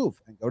make our move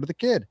and go to the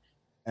kid.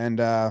 And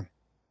I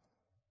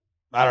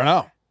don't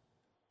know.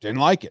 Didn't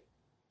like it.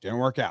 Didn't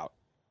work out.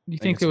 You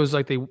think it was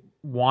like they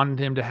wanted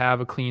him to have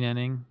a clean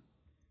inning?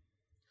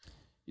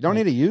 You don't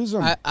need to use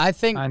him. I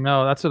think I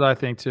know. That's what I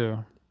think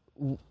too.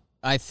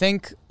 I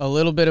think a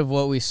little bit of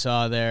what we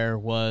saw there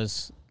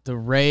was the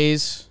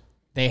Rays.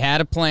 They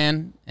had a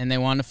plan, and they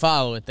wanted to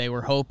follow it. They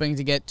were hoping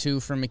to get 2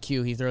 from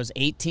McHugh. He throws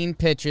 18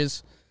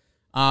 pitches.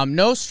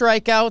 No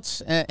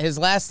strikeouts. His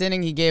last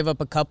inning, he gave up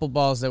a couple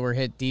balls that were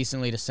hit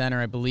decently to center,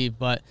 I believe.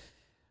 But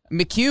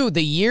McHugh,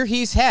 the year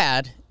he's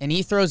had, and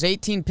he throws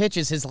 18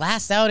 pitches, his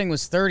last outing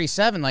was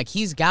 37. Like,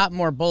 he's got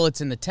more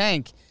bullets in the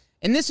tank.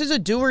 And this is a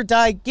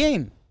do-or-die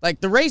game.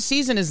 Like, the Rays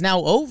season is now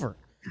over.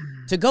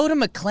 To go to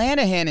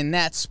McClanahan in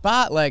that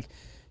spot, like,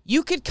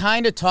 you could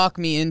kind of talk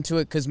me into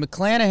it because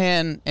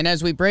McClanahan, and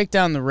as we break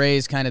down the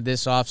Rays kind of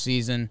this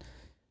offseason,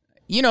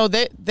 you know,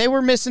 they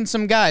were missing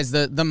some guys.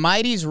 The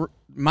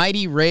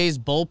Mighty Rays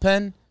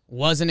bullpen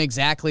wasn't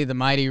exactly the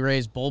Mighty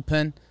Rays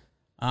bullpen,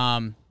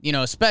 you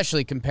know,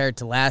 especially compared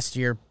to last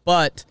year.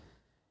 But,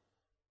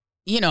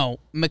 you know,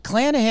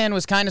 McClanahan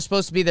was kind of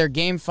supposed to be their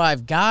Game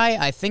 5 guy.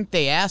 I think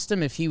they asked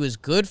him if he was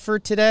good for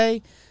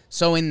today.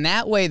 So in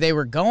that way, they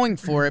were going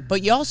for it.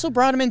 But you also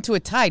brought him into a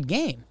tied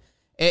game.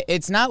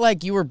 It's not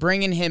like you were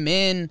bringing him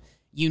in,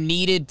 you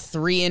needed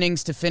 3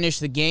 innings to finish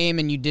the game,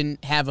 and you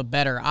didn't have a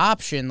better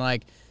option.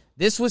 Like,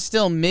 this was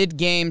still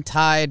mid-game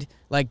tied.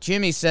 Like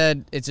Jimmy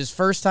said, it's his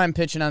first time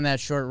pitching on that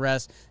short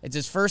rest. It's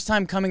his first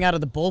time coming out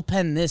of the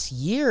bullpen this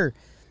year.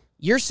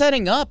 You're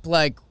setting up,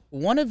 like,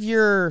 one of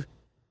your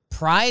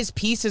prize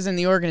pieces in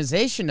the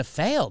organization to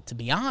fail, to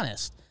be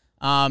honest.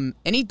 And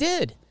he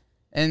did.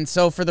 And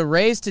so for the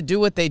Rays to do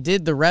what they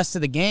did the rest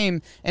of the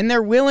game, and they're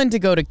willing to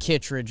go to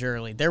Kittredge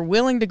early. They're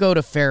willing to go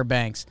to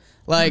Fairbanks.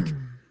 Like,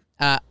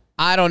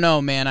 I don't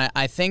know, man.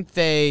 I think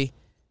they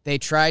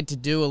tried to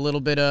do a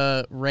little bit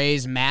of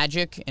Rays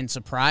magic and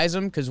surprise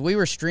them because we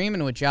were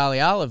streaming with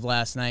Jolly Olive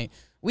last night.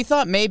 We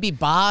thought maybe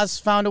Boz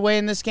found a way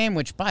in this game,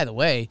 which, by the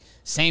way,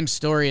 same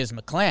story as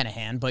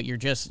McClanahan, but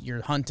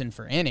you're hunting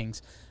for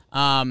innings.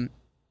 And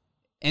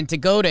to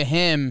go to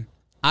him,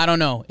 I don't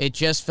know. It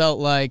just felt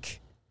like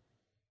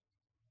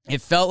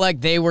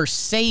they were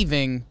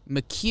saving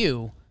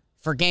McHugh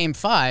for Game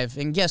 5,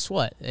 and guess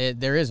what?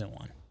 There isn't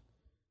one.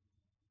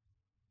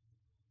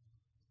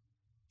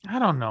 I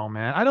don't know,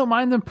 man. I don't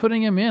mind them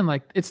putting him in.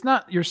 Like, it's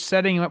not you're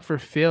setting him up for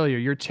failure.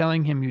 You're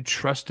telling him you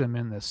trust him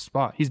in this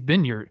spot. He's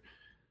been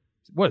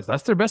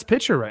that's their best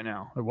pitcher right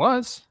now. It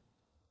was.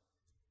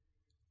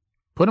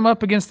 Put him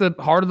up against the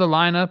heart of the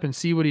lineup and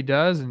see what he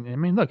does. And I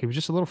mean, look, it was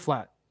just a little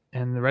flat.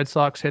 And the Red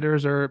Sox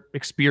hitters are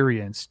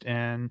experienced,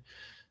 and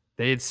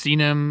they had seen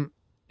him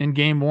in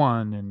Game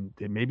 1,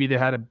 and maybe they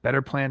had a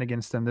better plan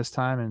against them this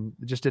time, and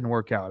it just didn't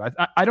work out.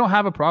 I don't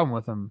have a problem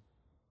with them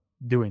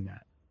doing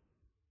that.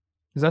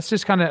 Because that's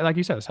just kind of, like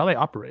you said, it's how they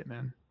operate,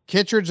 man.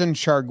 Kittredge and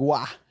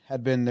Chargois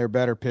had been their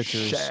better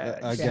pitchers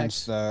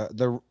against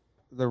the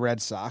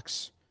Red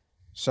Sox.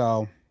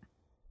 So,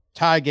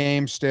 tie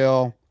game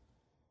still.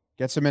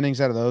 Get some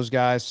innings out of those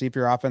guys. See if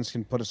your offense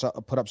can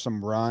put up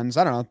some runs.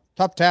 I don't know.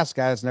 Tough task,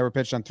 guys. Never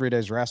pitched on 3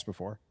 days rest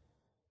before.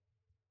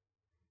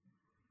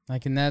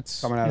 Like, and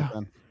that's coming out of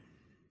them.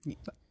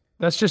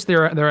 That's just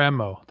their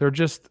MO.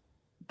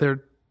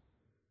 They're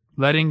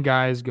letting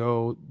guys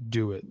go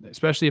do it,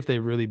 especially if they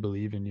really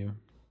believe in you.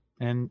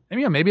 And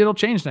maybe it'll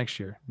change next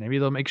year. Maybe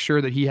they'll make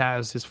sure that he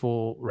has his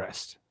full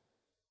rest.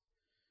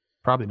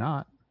 Probably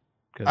not.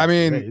 I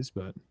mean,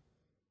 but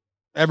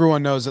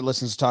everyone knows that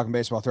listens to Talking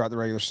Baseball throughout the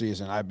regular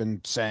season. I've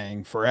been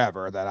saying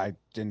forever that I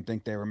didn't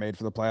think they were made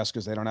for the playoffs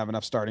because they don't have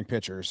enough starting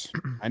pitchers.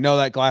 I know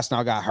that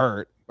Glasnow got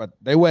hurt, but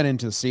they went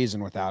into the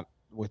season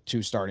with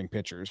 2 starting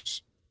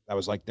pitchers. That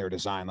was like their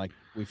design. Like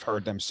we've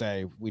heard them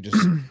say, we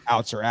just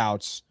outs are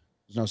outs.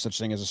 There's no such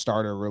thing as a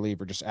starter or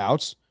reliever, just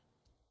outs.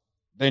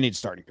 They need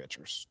starting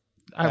pitchers.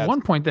 At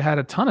one point, they had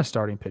a ton of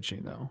starting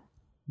pitching, though,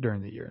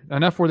 during the year.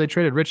 Enough where they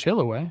traded Rich Hill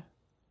away.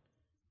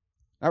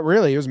 Not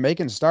really. He was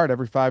making start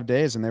every 5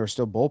 days, and they were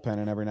still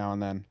bullpenning every now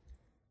and then.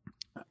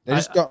 They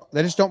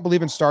just don't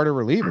believe in starter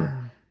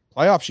reliever.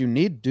 Playoffs, you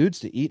need dudes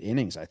to eat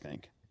innings, I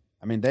think.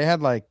 I mean, they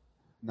had like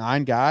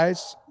 9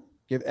 guys.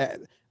 I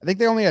think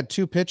they only had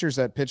 2 pitchers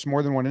that pitched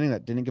more than 1 inning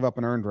that didn't give up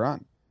an earned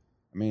run.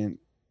 I mean,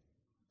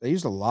 they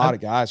used a lot of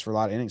guys for a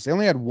lot of innings. They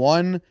only had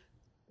one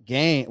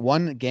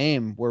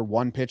game where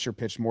 1 pitcher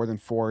pitched more than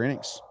 4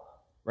 innings.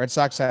 Red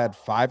Sox had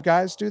 5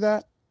 guys do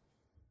that.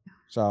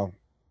 So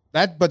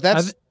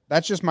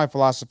that's just my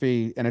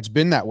philosophy, and it's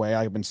been that way.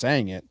 I've been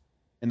saying it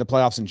in the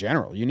playoffs in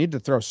general. You need to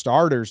throw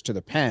starters to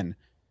the pen,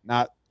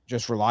 not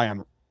just rely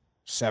on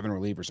 7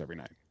 relievers every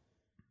night.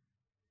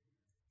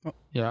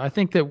 Yeah, I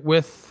think that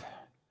with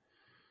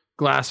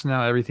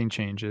Glasnow, everything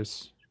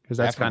changes because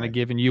that's kind of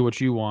giving you what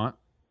you want.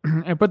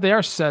 But they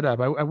are set up.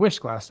 I wish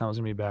Glasnow was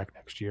going to be back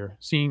next year.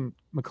 Seeing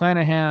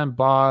McClanahan,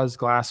 Boz,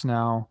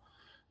 Glasnow,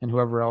 and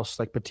whoever else,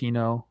 like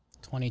Patino.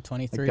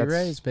 2023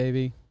 Rays,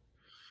 baby.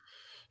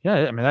 Yeah,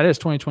 I mean, that is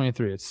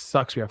 2023. It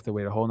sucks we have to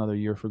wait a whole another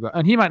year for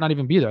and he might not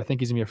even be there. I think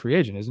he's going to be a free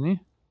agent, isn't he?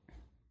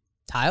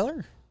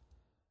 Tyler?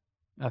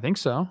 I think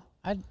so.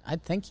 I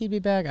think he'd be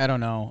back. I don't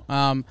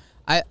know.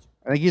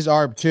 I think he's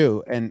ARB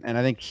too, and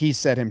I think he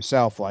said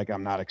himself like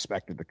I'm not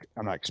expecting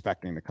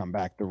to come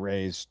back. The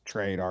Rays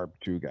trade ARB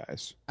 2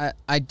 guys.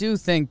 I do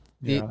think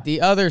the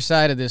other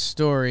side of this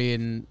story,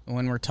 and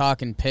when we're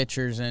talking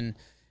pitchers and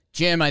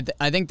Jim, I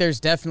think there's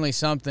definitely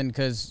something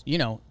because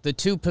the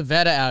 2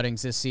 Pivetta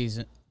outings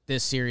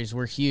this series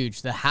were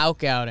huge. The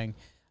Houck outing,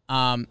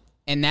 and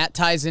that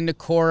ties into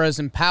Cora's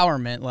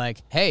empowerment.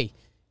 Like, hey,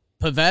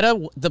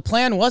 Pivetta, the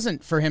plan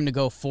wasn't for him to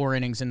go 4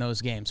 innings in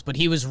those games, but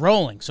he was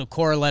rolling, so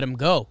Cora let him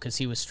go because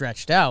he was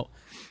stretched out.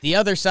 The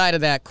other side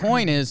of that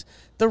coin is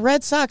the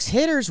Red Sox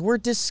hitters were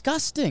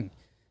disgusting.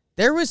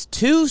 There was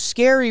 2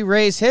 scary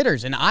Rays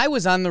hitters, and I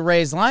was on the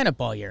Rays lineup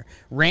all year,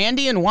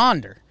 Randy and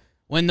Wander.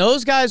 When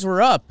those guys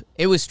were up,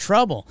 it was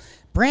trouble.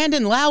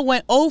 Brandon Lau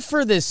went 0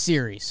 for this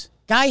series.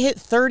 Guy hit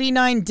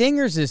 39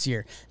 dingers this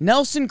year.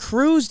 Nelson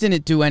Cruz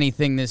didn't do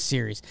anything this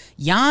series.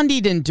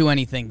 Yandy didn't do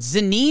anything.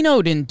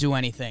 Zunino didn't do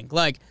anything.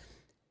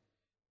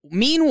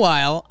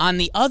 Meanwhile, on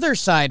the other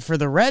side for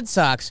the Red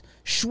Sox,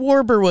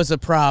 Schwarber was a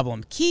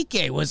problem.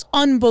 Kike was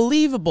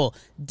unbelievable.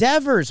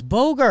 Devers,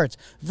 Bogarts,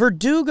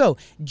 Verdugo,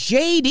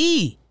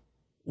 JD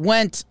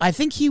I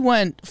think he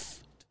went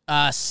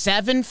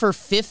 7 for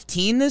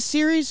 15 this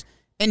series,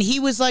 and he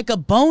was like a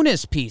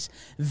bonus piece.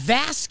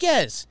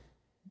 Vasquez,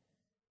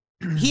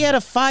 he had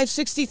a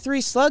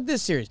 563 slug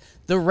this series.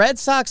 The Red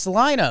Sox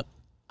lineup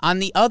on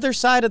the other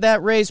side of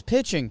that Rays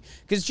pitching,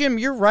 because Jim,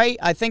 you're right.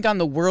 I think on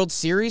the World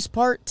Series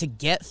part, to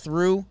get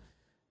through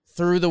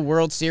the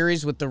World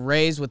Series with the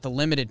Rays with the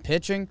limited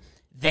pitching,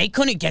 they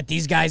couldn't get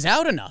these guys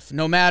out enough,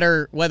 no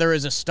matter whether it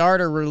was a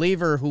starter,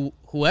 reliever,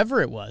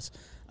 whoever it was.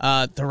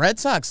 The Red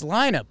Sox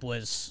lineup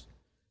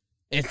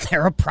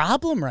they're a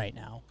problem right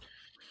now.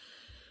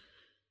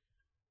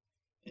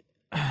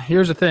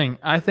 Here's the thing.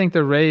 I think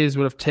the Rays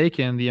would have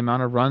taken the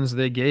amount of runs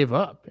they gave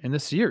up in the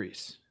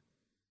series.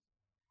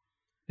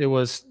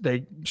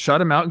 They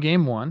shut him out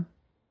game 1.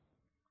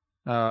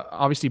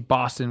 Obviously,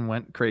 Boston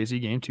went crazy,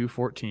 game 2,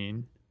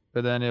 14.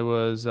 But then it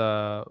was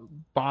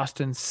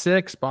Boston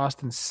 6.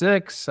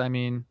 I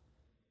mean,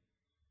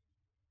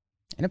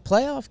 in a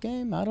playoff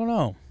game, I don't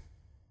know.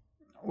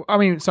 I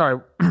mean, sorry.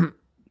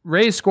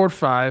 Rays scored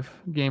 5,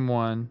 game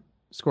 1.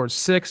 Scored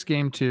 6,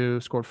 game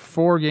 2. Scored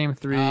 4, game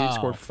 3.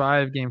 Scored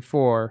 5, game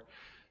 4.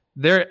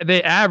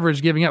 They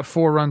average giving up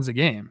 4 runs a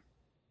game.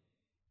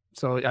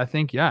 So I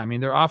think, I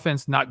mean, their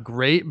offense not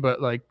great, but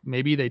like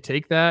maybe they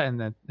take that, and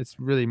then it's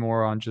really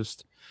more on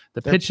just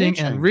the pitching.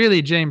 And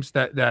really, James,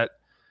 that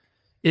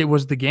it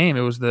was the game.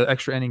 It was the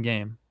extra inning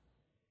game.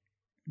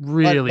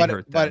 Really hurt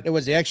them. But it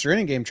was the extra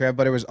inning game, Trev.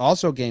 But it was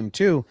also game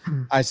 2.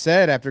 I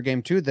said after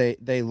game 2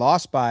 they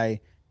lost by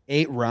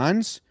 8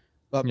 runs,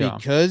 but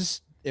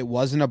because it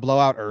wasn't a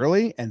blowout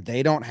early, and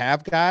they don't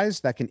have guys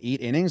that can eat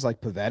innings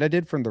like Pivetta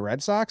did from the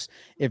Red Sox.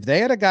 If they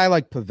had a guy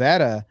like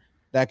Pivetta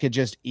that could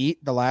just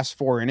eat the last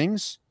 4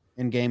 innings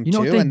in game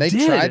 2, and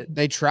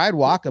they tried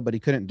Waka, but he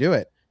couldn't do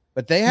it.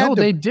 But they had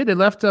they did. They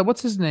left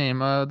what's his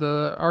name?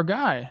 Our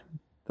guy,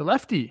 the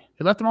lefty.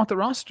 They left him off the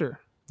roster.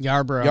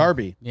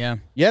 Yarby.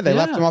 Yeah, they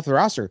left him off the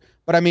roster.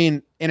 But I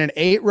mean, in an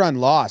 8-run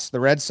loss, the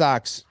Red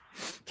Sox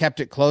kept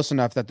it close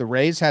enough that the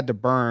Rays had to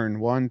burn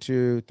 1,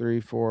 2, 3,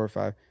 4,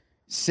 5,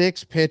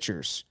 6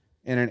 pitchers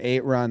in an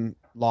 8-run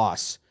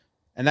loss.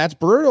 And that's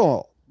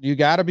brutal. You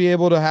got to be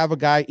able to have a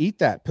guy eat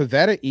that.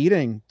 Pivetta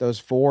eating those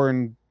 4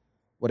 and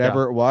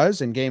whatever it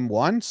was in game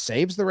 1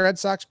 saves the Red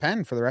Sox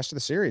pen for the rest of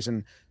the series.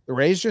 And the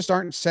Rays just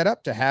aren't set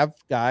up to have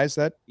guys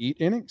that eat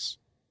innings.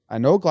 I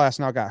know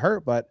Glasnow got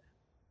hurt, but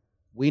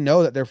we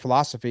know that their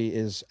philosophy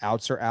is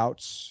outs are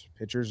outs,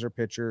 pitchers are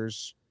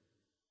pitchers,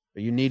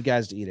 but you need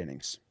guys to eat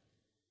innings.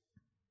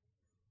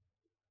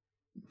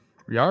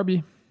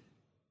 Yarby.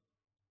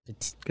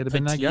 Could have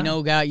been that guy.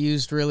 Patino got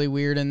used really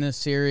weird in this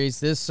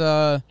series.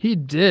 He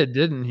did,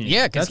 didn't he?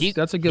 Yeah, because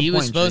that's a good point. He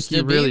was supposed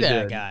to be really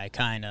that guy,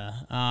 kind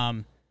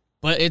of.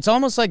 But it's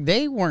almost like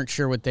they weren't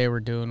sure what they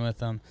were doing with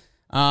him.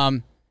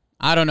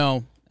 I don't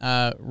know.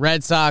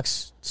 Red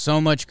Sox,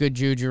 so much good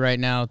juju right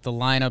now. The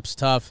lineup's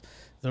tough.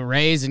 The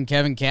Rays and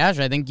Kevin Cash,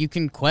 I think you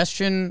can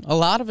question a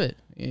lot of it.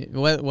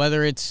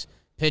 Whether it's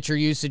pitcher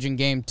usage in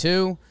game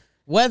 2,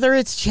 whether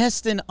it's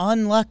just an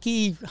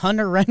unlucky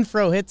Hunter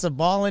Renfroe hits a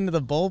ball into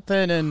the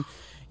bullpen, and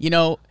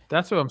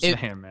that's what I'm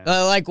saying, man.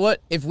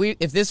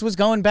 If this was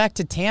going back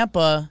to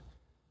Tampa,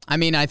 I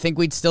mean, I think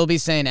we'd still be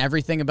saying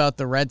everything about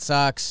the Red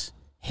Sox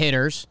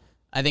hitters.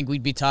 I think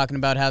we'd be talking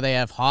about how they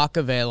have Hawk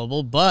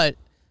available, but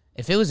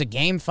if it was a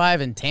game 5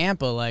 in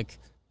Tampa,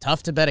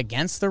 tough to bet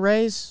against the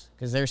Rays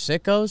because they're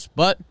sickos,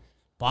 but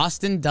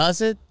Boston does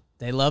it.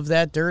 They love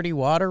that dirty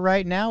water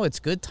right now. It's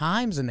good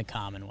times in the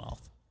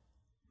Commonwealth.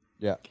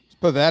 Yeah.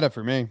 Pivetta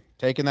for me,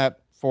 taking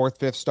that 4th,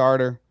 5th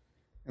starter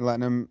and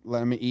letting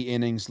him eat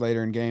innings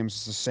later in games.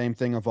 It's the same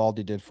thing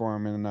Eovaldi did for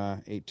him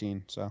in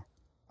 18. So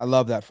I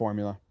love that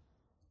formula.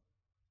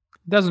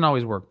 It doesn't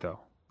always work though.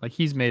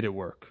 He's made it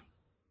work.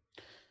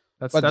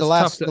 That's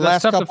tough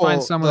to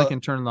find someone that can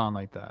turn it on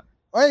like that.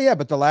 Oh yeah,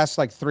 but the last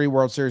 3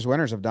 World Series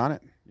winners have done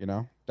it.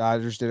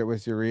 Dodgers did it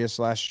with Urias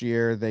last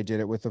year. They did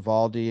it with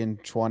Eovaldi in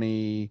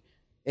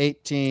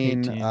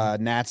 18.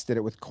 18. Nats did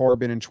it with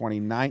Corbin in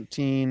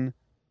 2019.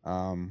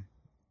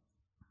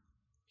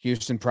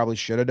 Houston probably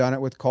should have done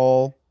it with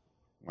Cole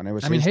when it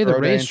was. I mean, his hey, the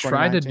throw day in Rays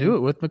tried to 2019. do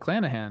it with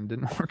McClanahan.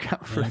 Didn't work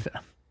out for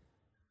them.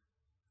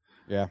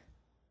 Yeah.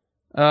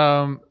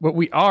 But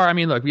we are. I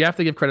mean, look, we have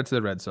to give credit to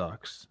the Red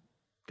Sox.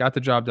 Got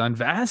the job done.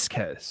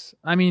 Vasquez.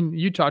 I mean,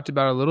 you talked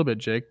about it a little bit,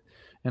 Jake,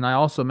 and I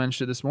also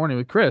mentioned it this morning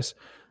with Chris.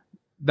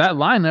 That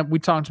lineup we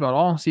talked about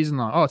all season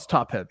long. Oh, it's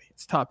top heavy.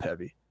 It's top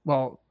heavy.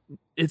 Well,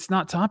 it's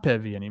not top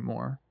heavy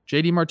anymore.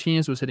 JD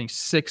Martinez was hitting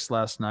 6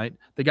 last night.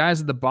 The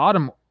guys at the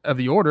bottom of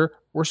the order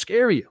were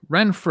scary.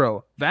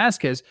 Renfroe,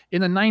 Vasquez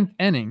in the 9th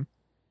inning.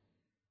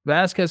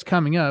 Vasquez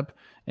coming up,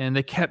 and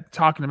they kept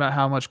talking about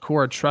how much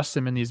Cora trusts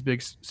him in these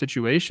big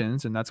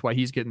situations, and that's why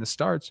he's getting the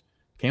starts.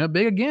 Came up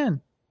big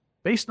again.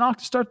 Base knock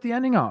to start the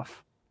inning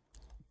off.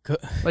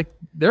 Like,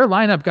 their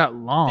lineup got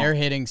long. Their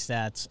hitting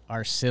stats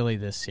are silly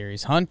this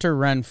series. Hunter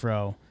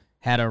Renfroe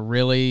had a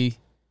really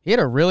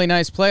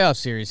nice playoff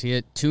series. He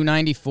hit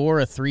 294,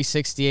 a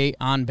 368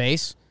 on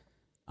base.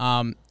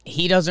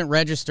 He doesn't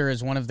register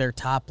as one of their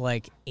top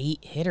 8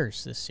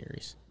 hitters this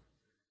series.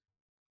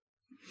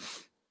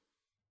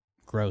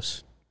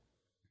 Gross.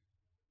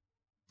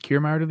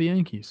 Kiermaier to the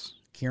Yankees.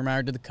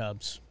 Kiermaier to the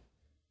Cubs.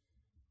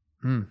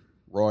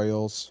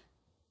 Royals.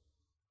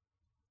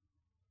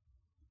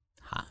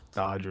 Hot.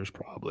 Dodgers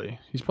probably.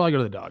 He's probably go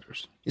to the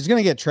Dodgers. He's going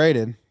to get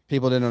traded.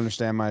 People didn't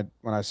understand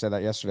when I said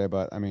that yesterday,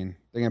 but I mean,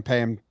 they're going to pay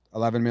him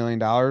 $11 million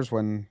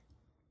when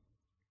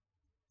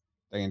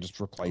they can just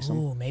replace him.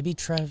 Ooh, maybe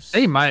Trev's.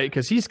 They might,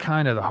 because he's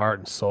kind of the heart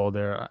and soul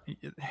there.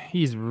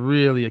 He's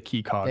really a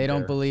key cog. They don't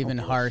there. believe in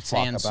Don't give a hearts fuck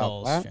and about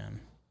souls, that. Jim.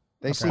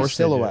 They Of see course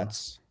they do.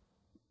 silhouettes.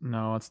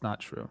 No, it's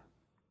not true.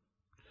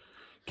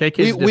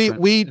 KK's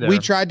We different there.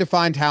 tried to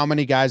find how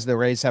many guys the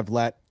Rays have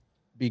let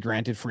be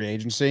granted free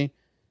agency.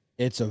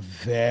 It's a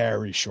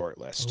very short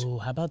list. Ooh,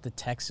 how about the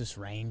Texas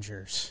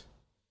Rangers?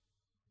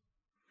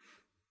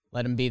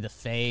 Let him be the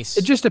face.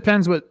 It just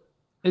depends what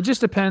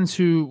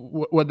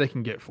they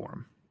can get for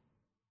him.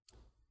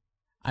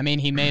 I mean,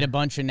 he made a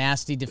bunch of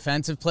nasty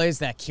defensive plays.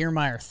 That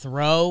Kiermaier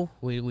throw,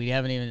 we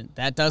haven't even,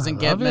 that doesn't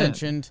get love it.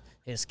 mentioned.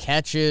 His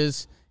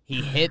catches,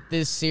 he hit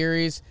this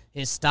series.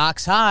 His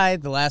stock's high.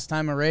 The last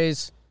time a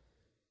Rays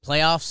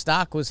playoff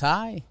stock was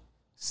high,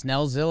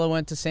 Snellzilla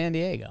went to San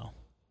Diego.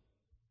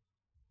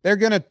 They're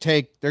gonna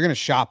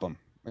shop him.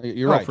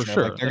 You're right, for Trev.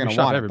 sure. Like, they're They're gonna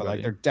gonna want shop it, but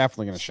everybody. they're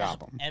definitely gonna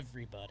shop him.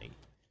 Everybody.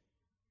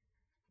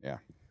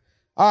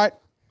 All right,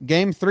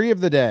 game 3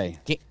 of the day.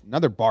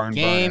 Another barn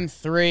Game burner.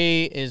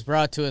 3 is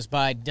brought to us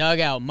by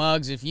Dugout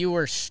Mugs. If you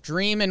were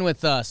streaming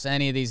with us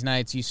any of these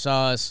nights, you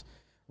saw us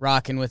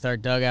rocking with our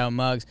Dugout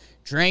Mugs,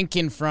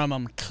 drinking from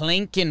them,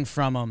 clinking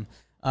from them.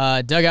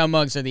 Dugout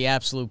Mugs are the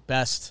absolute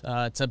best.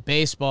 It's a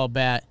baseball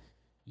bat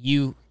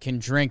you can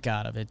drink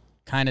out of. It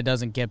kind of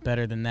doesn't get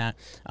better than that.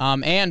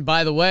 And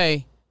by the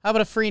way, how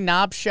about a free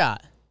knob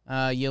shot?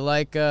 You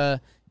like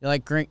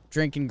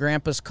drinking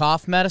Grandpa's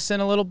cough medicine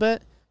a little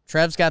bit?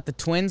 Trev's got the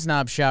Twins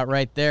knob shot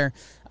right there.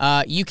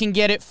 You can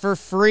get it for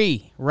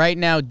free right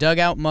now,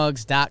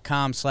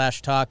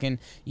 dugoutmugs.com/talking.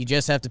 You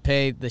just have to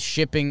pay the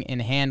shipping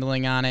and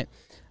handling on it.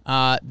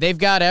 They've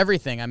got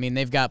everything. I mean,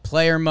 they've got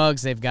player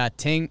mugs. They've got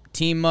team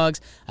mugs.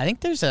 I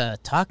think there's a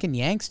Talking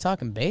Yanks,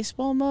 Talking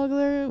Baseball mug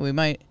there. We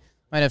might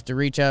have to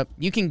reach up.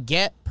 You can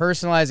get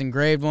personalized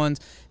engraved ones.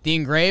 The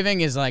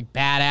engraving is,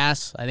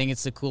 badass. I think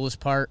it's the coolest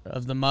part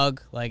of the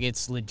mug.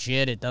 It's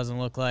legit. It doesn't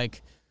look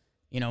like,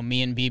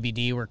 me and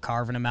BBD were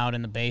carving them out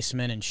in the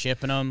basement and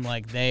shipping them.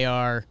 They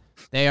are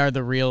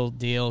the real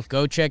deal.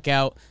 Go check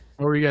out.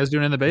 What were you guys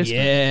doing in the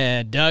basement?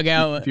 Yeah,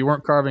 Dugout. If you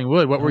weren't carving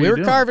wood, what were you We were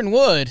doing? carving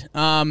wood.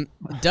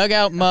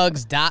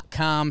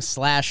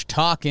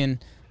 Dugoutmugs.com/talking.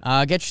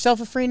 Get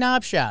yourself a free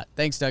knob shot.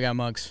 Thanks, Dugout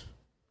Mugs.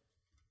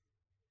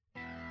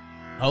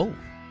 Oh.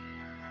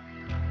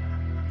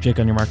 Jake,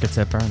 on your mark, get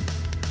set, burn.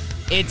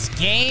 It's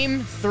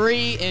game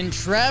 3 in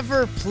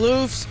Trevor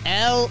Plouffe's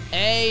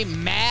L.A.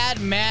 Mad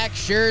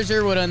Max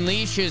Scherzer would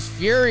unleash his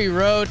Fury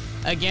Road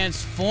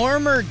against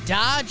former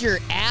Dodger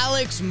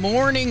Alex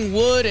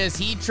Morningwood as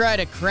he tried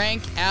to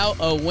crank out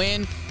a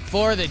win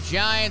for the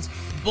Giants.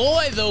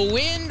 Boy, the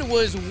wind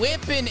was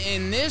whipping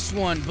in this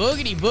one.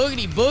 Boogity,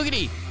 boogity,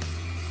 boogity.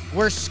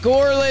 We're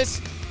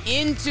scoreless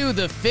into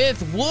the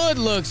 5th. Wood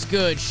looks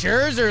good.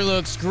 Scherzer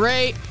looks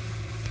great.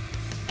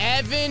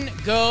 Evan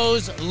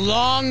goes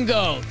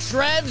Longo.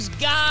 Trev's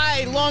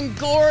guy,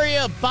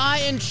 Longoria,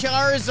 buying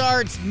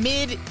Charizard's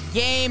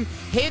mid-game,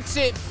 hits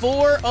it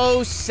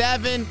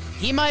 407.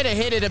 He might have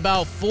hit it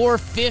about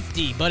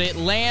 450, but it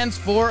lands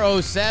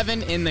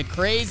 407 in the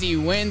crazy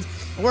winds.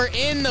 We're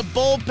in the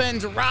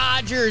bullpens.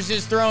 Rogers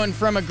is throwing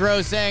from a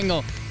gross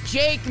angle.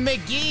 Jake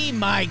McGee,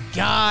 my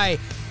guy.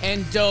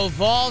 And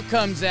Doval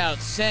comes out.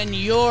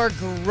 Senor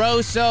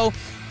Grosso.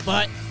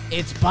 But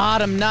it's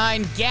bottom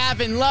 9.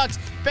 Gavin Lux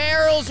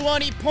barrels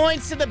one. He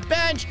points to the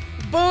bench.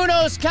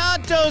 Buenos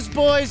Cantos,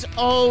 boys.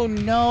 Oh,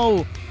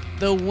 no.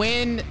 The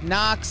wind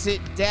knocks it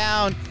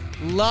down.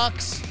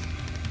 Lux.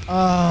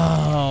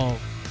 Oh,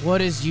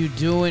 what is you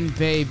doing,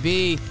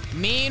 baby?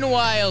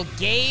 Meanwhile,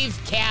 Gabe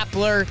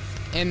Kapler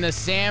and the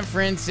San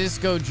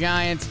Francisco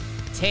Giants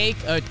take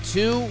a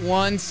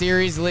 2-1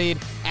 series lead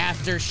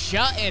after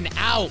shutting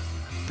out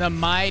the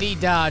mighty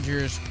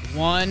Dodgers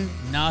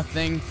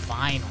 1-0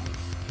 final.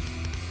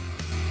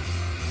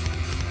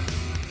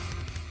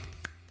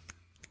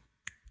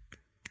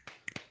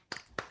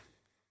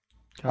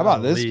 How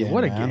about this Golly, game,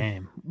 What a man?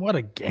 game. What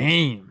a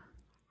game.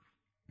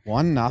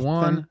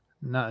 1-0.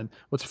 1-0.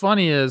 What's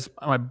funny is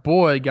my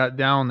boy got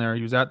down there.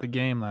 He was at the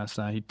game last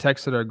night. He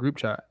texted our group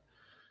chat.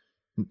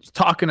 He's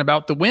talking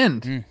about the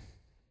wind.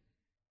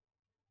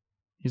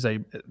 He's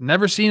like,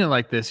 never seen it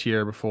like this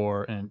here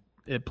before. And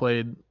it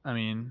played, I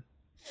mean,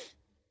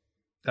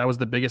 that was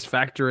the biggest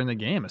factor in the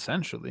game,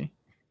 essentially,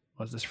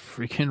 was this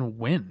freaking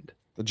wind.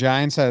 The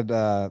Giants had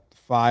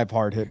 5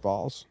 hard hit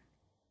balls.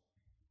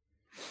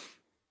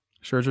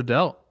 Scherzer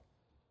dealt,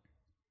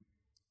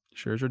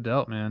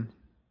 man.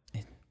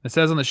 It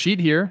says on the sheet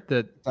here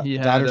that he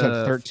had Dodgers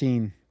had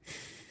 13.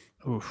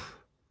 Oof.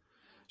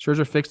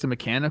 Scherzer fixed a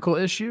mechanical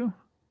issue.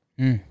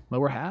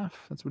 Lower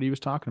half. That's what he was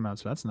talking about.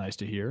 So that's nice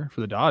to hear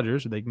for the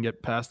Dodgers. If they can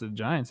get past the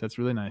Giants, that's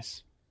really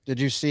nice. Did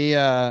you see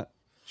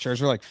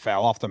Scherzer like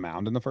fell off the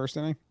mound in the first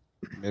inning?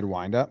 Mid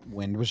windup.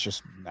 Wind was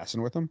just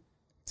messing with him.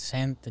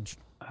 The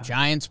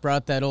Giants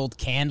brought that old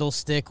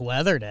candlestick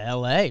weather to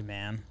L.A.,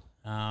 man.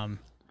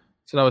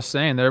 That's what I was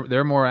saying.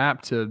 They're more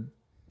apt to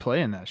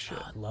play in that shit.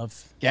 I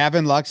love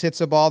Gavin Lux hits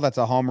a ball that's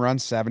a home run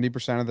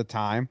 70% of the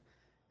time,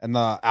 and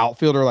the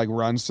outfielder like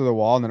runs to the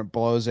wall and then it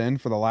blows in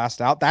for the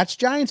last out. That's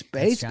Giants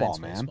baseball,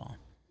 man.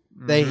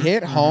 They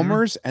hit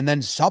homers and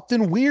then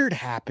something weird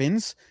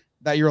happens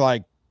that you're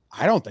like,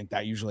 I don't think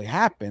that usually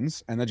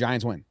happens, and the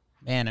Giants win.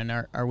 Man, and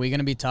are we going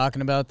to be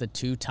talking about the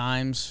 2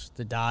 times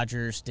the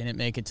Dodgers didn't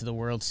make it to the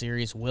World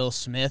Series? Will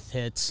Smith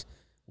hits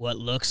what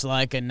looks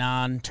like a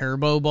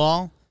non-turbo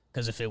ball,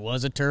 because if it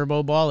was a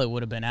turbo ball, it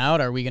would have been out.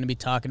 Are we going to be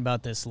talking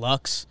about this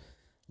Lux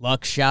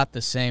shot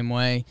the same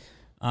way?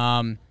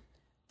 I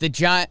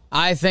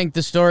think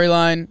the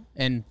storyline,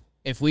 and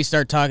if we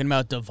start talking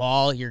about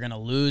Duvall, you're going to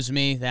lose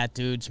me. That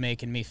dude's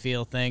making me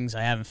feel things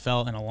I haven't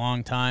felt in a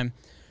long time.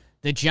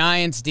 The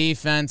Giants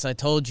defense, I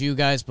told you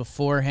guys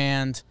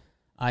beforehand,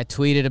 I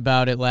tweeted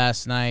about it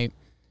last night.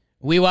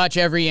 We watch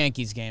every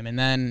Yankees game, and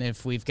then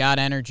if we've got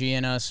energy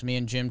in us, me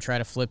and Jim try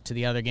to flip to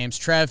the other games.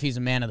 Trev, he's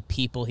a man of the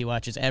people. He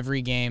watches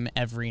every game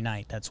every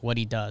night. That's what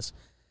he does.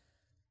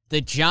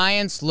 The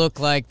Giants look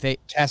like they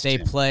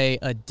play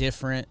a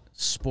different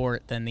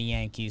sport than the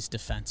Yankees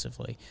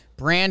defensively.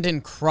 Brandon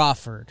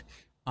Crawford,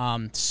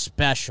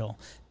 special.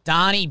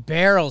 Donnie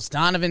Barrels,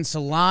 Donovan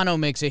Solano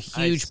makes a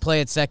huge play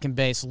at second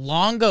base.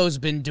 Longo's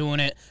been doing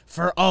it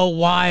for a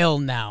while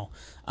now.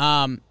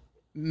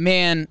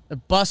 Man,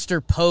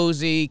 Buster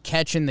Posey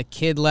catching the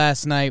kid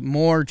last night,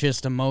 more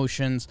just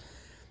emotions.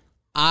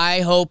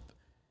 I hope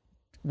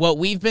what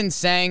we've been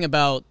saying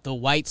about the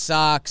White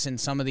Sox and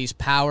some of these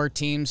power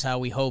teams, how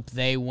we hope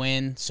they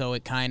win, so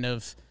it kind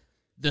of,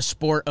 the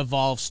sport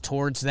evolves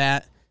towards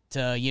that,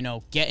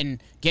 to, getting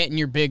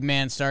your big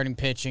man starting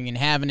pitching and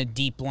having a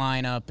deep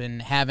lineup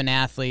and having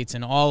athletes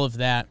and all of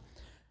that.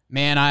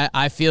 Man,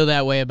 I feel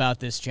that way about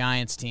this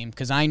Giants team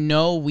because I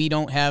know we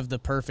don't have the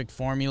perfect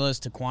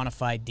formulas to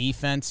quantify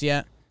defense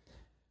yet.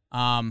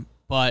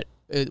 But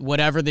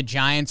whatever the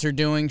Giants are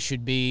doing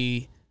should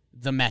be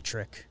the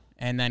metric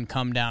and then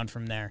come down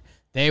from there.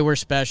 They were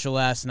special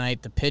last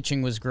night. The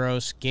pitching was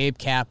gross. Gabe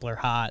Kapler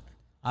hot.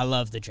 I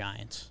love the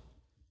Giants.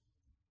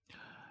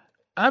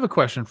 I have a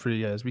question for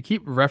you guys. We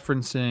keep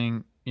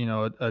referencing,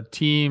 a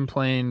team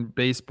playing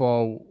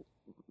baseball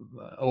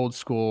old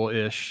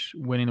school-ish,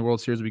 winning the World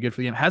Series would be good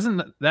for the game.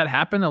 Hasn't that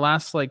happened the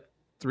last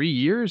 3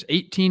 years?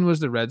 18 was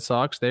the Red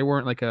Sox. They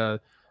weren't like a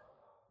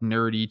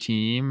nerdy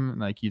team,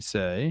 like you'd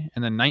say.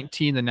 And then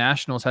 19, the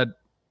Nationals had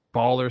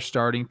baller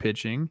starting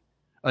pitching,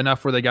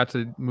 enough where they got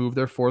to move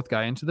their 4th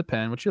guy into the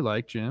pen, which you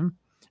like, Jim.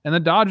 And the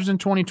Dodgers in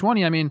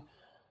 2020, I mean,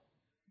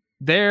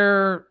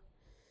 they're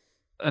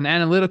an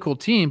analytical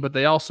team, but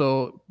they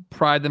also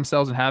pride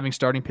themselves in having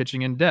starting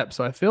pitching in depth.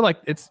 So I feel like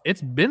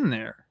it's been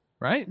there,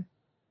 right?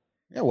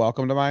 Yeah,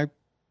 welcome to my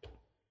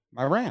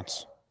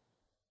rants.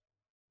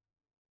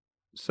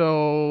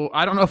 So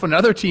I don't know if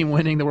another team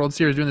winning the World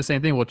Series doing the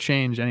same thing will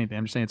change anything.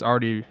 I'm just saying it's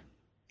already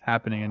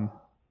happening and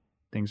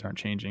things aren't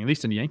changing, at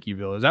least in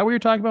Yankeeville. Is that what you're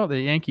talking about?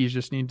 The Yankees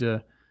just need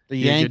to... The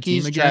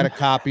Yankees try to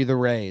copy the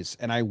Rays,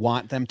 and I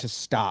want them to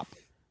stop.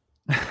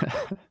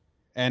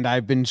 And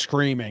I've been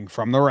screaming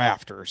from the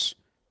rafters,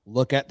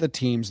 look at the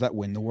teams that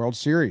win the World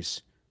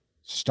Series.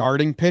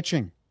 Starting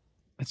pitching.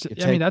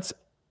 That's...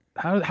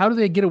 How do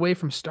they get away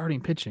from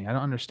starting pitching? I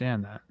don't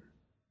understand that.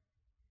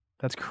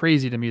 That's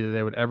crazy to me that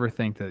they would ever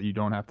think that you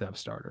don't have to have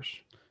starters.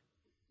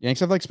 Yanks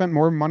have spent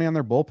more money on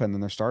their bullpen than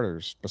their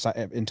starters,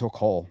 until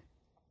Cole.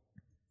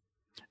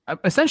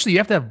 Essentially, you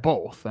have to have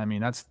both. I mean,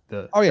 that's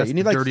the you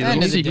need dirty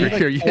little secret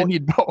here. You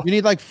need both.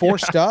 You need 4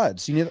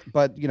 studs.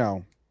 But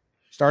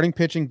starting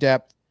pitching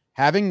depth,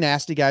 having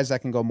nasty guys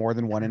that can go more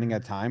than 1 inning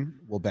at a time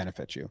will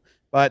benefit you.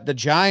 But the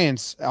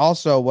Giants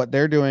also, what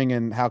they're doing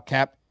and how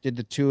Cap did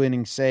the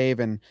 2-inning save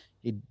and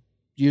he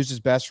used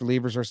his best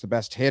relievers versus the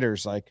best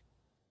hitters.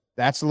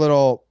 That's a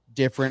little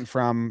different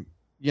from,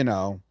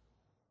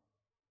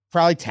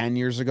 probably 10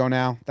 years ago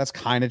now. That's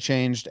kind of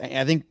changed.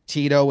 I think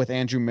Tito with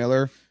Andrew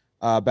Miller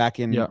back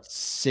in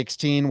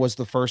 16 was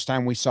the first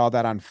time we saw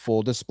that on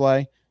full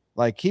display.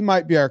 Like, he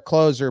might be our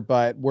closer,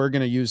 but we're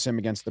going to use him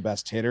against the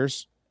best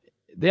hitters.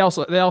 They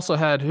also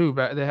had who?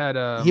 They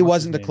had he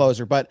wasn't the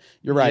closer, but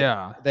you're right.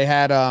 Yeah. They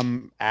had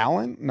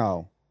Allen?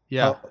 No.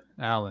 Yeah,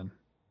 Allen.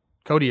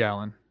 Cody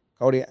Allen.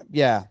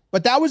 Yeah.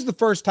 But that was the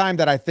first time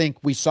that I think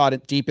we saw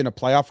it deep in a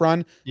playoff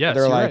run. Yes,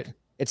 they're like, right.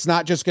 It's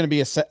not just going to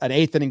be an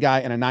eighth inning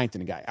guy and a ninth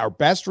inning guy. Our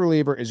best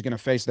reliever is going to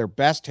face their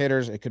best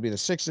hitters. It could be the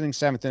sixth inning,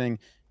 seventh inning.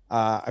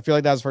 I feel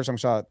like that was the first time we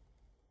saw it,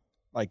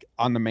 like,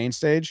 on the main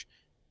stage.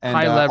 And,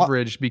 high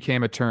leverage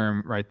became a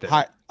term right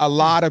there. A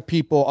lot of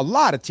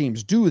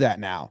teams do that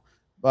now,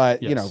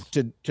 but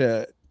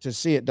to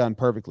see it done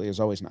perfectly is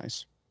always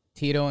nice.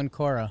 Tito and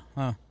Cora,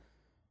 huh?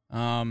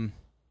 Can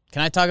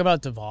I talk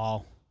about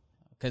Duvall?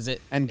 Because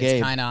it's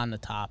kind of on the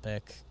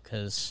topic.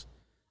 Because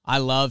I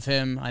love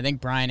him. I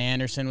think Brian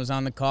Anderson was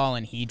on the call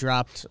and he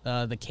dropped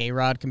the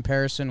K-Rod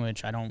comparison,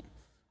 which I don't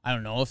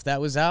know if that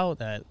was out.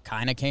 That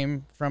kind of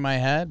came from my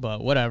head,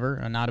 but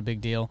whatever, not a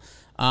big deal.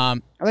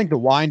 I think the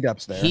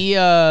wind-up's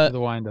there. The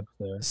wind-up's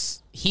there.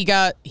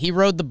 He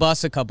rode the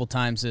bus a couple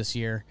times this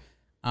year.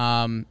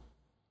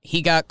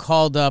 He got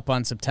called up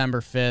on September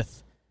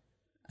 5th,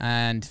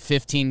 and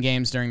 15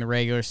 games during the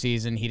regular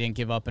season. He didn't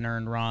give up an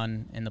earned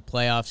run. In the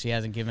playoffs, he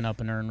hasn't given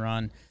up an earned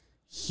run.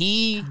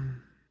 He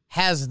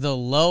has the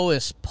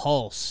lowest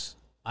pulse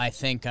I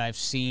think I've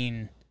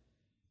seen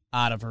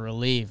out of a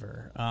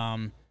reliever.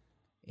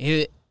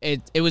 It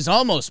was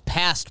almost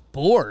past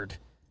bored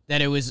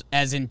that it was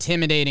as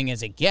intimidating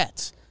as it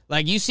gets.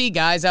 Like, you see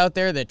guys out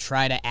there that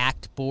try to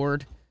act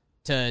bored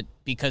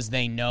because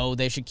they know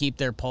they should keep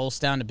their pulse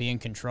down to be in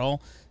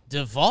control.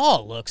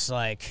 Duvall looks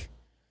like,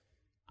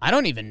 I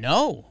don't even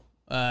know.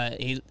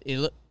 He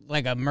looked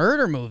like a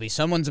murder movie.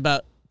 Someone's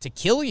about to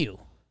kill you,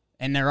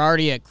 and they're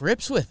already at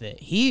grips with it.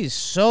 He's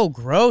so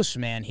gross,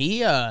 man.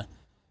 He's a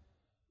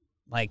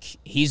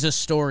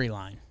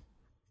storyline.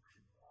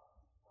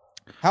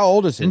 How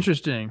old is he?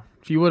 Interesting.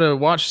 If you would have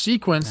watched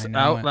Sequence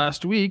out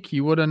last week,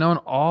 you would have known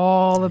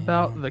all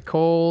about the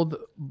cold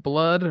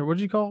blood, or what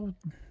did you call it?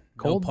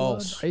 Cold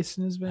pulse. Blood? Ice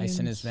in his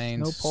veins.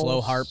 No pulse.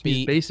 Slow heartbeat.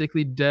 He's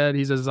basically dead.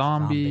 He's a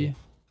zombie.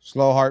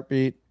 Slow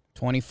heartbeat.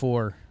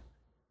 24.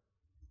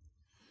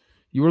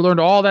 You learned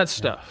all that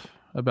stuff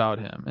about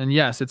him. And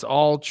yes, it's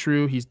all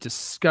true. He's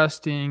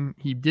disgusting.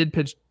 He did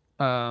pitch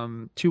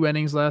 2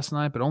 innings last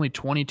night, but only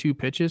 22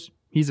 pitches.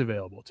 He's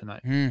available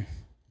tonight.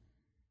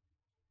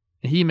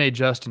 He made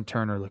Justin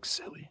Turner look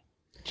silly.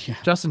 Yeah.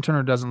 Justin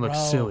Turner doesn't look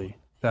silly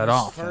that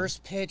often.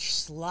 First pitch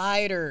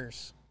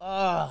sliders.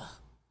 Ugh.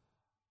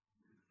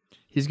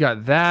 He's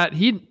got that.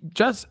 He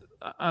just,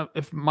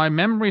 if my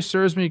memory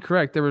serves me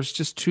correct, there was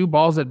just 2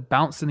 balls that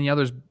bounced in the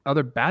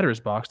other batter's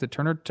box that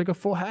Turner took a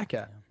full hack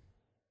at.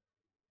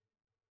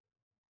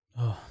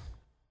 Oh,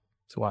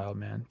 it's wild,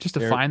 man. Just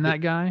to find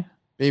that guy.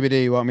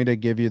 BBD, you want me to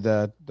give you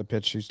the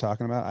pitch she's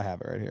talking about? I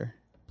have it right here.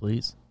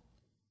 Please.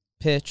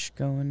 Pitch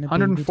going to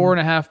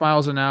 104.5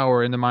 miles an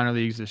hour in the minor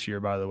leagues this year,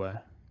 by the way.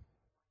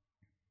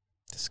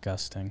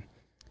 Disgusting.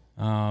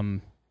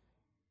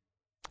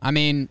 I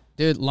mean,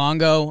 dude,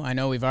 Longo, I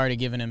know we've already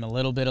given him a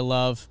little bit of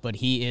love, but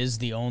he is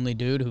the only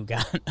dude who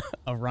got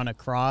a run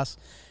across.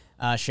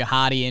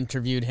 Shahadi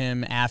interviewed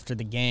him after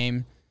the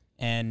game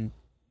and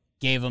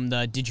gave him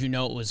the "Did you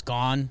know it was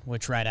gone?"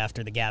 which right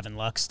after the Gavin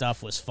Lux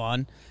stuff was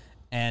fun.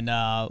 And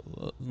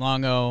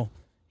Longo,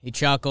 he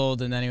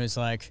chuckled, and then he was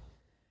like,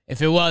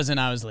 "If it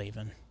wasn't, I was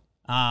leaving."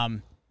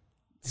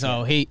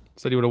 So he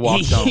said he would have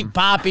walked home.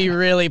 Poppy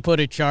really put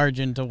a charge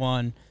into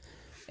one.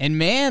 And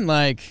man,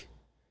 like,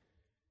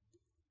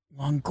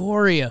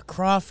 Longoria,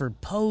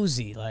 Crawford,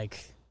 Posey,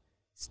 like,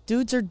 these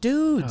dudes are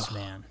dudes,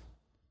 man.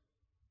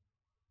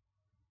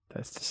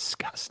 That's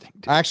disgusting,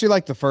 dude. I actually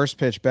like the first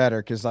pitch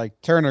better because,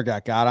 like, Turner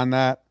got on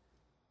that.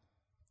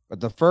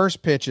 But the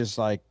first pitch is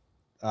like,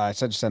 I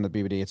said to send the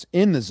BBD, it's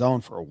in the zone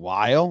for a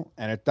while,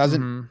 and it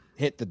doesn't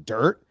hit the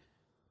dirt,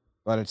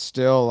 but it's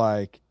still,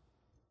 like,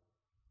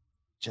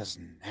 just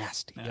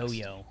nasty.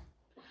 Yo-yo.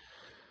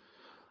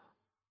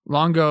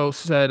 Longo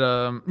said,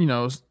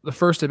 the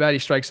first at bat he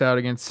strikes out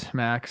against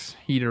Max,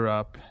 heater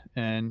up,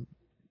 and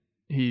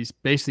he's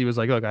basically was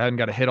like, look, I hadn't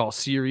got a hit all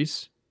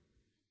series.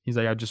 He's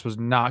like, I just was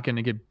not going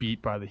to get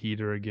beat by the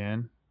heater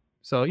again.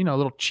 So, a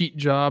little cheat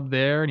job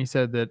there. And he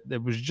said that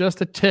it was just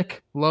a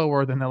tick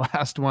lower than the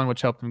last one,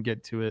 which helped him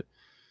get to it.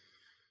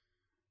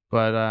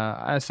 But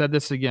I said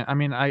this again. I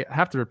mean, I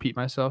have to repeat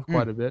myself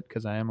quite a bit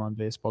because I am on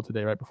Baseball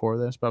Today right before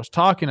this. But I was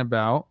talking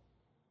about,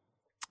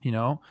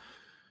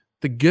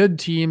 the good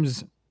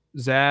teams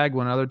zag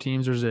when other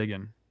teams are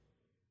zigging.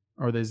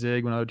 Or they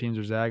zig when other teams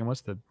are zagging.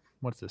 What's the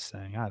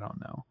saying? I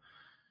don't know.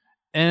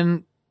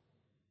 And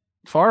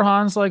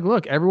Farhan's like,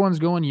 look, everyone's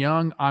going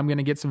young. I'm going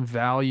to get some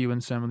value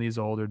in some of these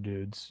older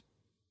dudes.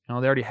 They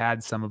already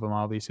had some of them,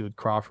 obviously, with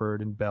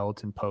Crawford and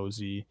Belt and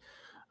Posey.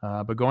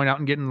 But going out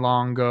and getting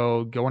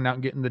Longo, going out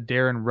and getting the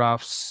Darren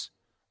Ruffs,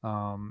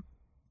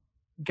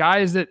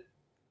 guys that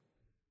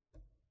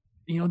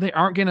they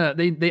aren't gonna.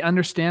 They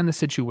understand the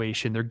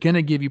situation. They're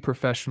gonna give you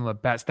professional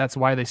at bats. That's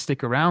why they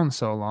stick around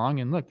so long.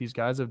 And look, these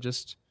guys have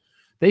just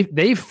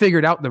they've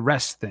figured out the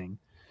rest thing.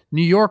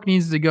 New York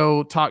needs to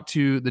go talk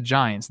to the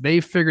Giants.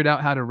 They've figured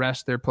out how to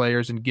rest their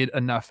players and get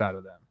enough out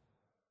of them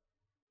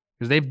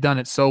because they've done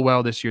it so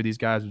well this year. These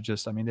guys are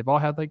just. I mean, they've all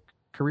had like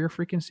career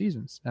freaking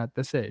seasons at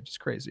this age. It's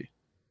crazy.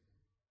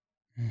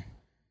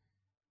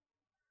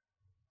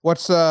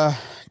 What's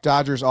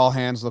Dodgers all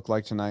hands look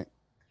like tonight?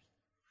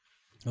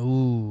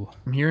 Ooh.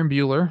 I'm hearing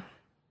Buehler.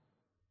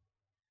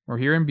 We're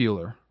hearing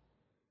Buehler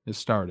is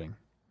starting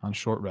on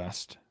short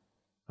rest.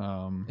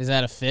 Is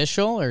that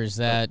official or is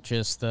that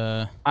just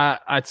the?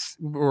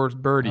 Or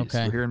birdies.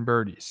 Okay. We're hearing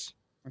birdies.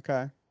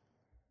 Okay.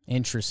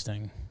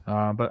 Interesting.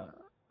 But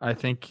I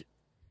think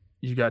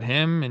you got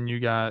him and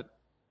you got.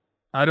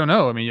 I don't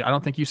know. I mean, I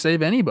don't think you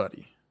save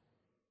anybody.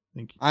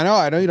 I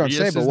know you don't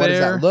say, but what does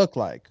that look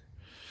like?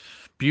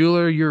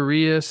 Buehler,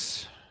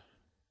 Urias.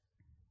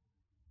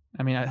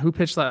 I mean, who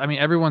pitched that? I mean,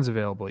 everyone's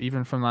available,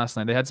 even from last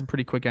night. They had some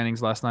pretty quick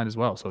innings last night as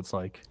well. So it's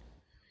like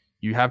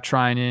you have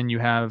Trinan, you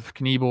have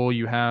Knievel,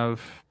 you have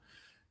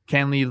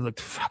Kenley looked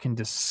fucking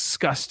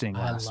disgusting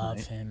last night. I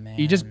love him, man.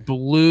 He just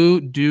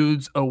blew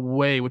dudes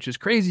away, which is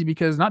crazy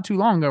because not too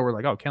long ago we're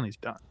like, oh, Kenley's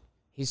done.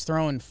 He's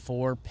throwing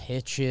 4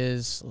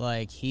 pitches.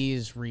 Like,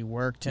 he's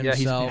reworked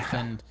himself.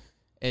 And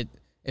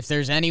if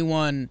there's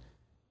anyone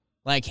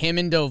like him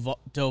and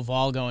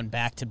Doval going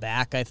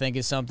back-to-back, I think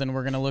is something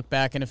we're going to look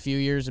back in a few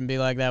years and be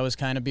like, that was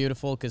kind of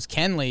beautiful. Because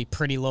Kenley,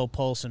 pretty low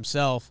pulse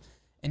himself.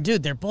 And,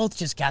 dude, they're both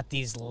just got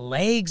these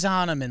legs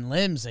on them and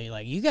limbs. They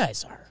like, you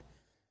guys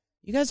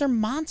are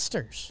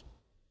monsters.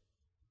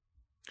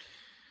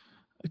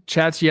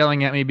 Chat's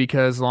yelling at me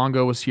because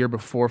Longo was here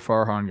before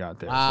Farhan got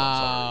there.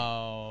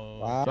 So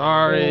Wow.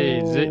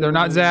 Sorry. They're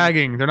not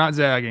zagging. They're not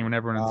zagging when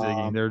everyone's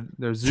zigging. They're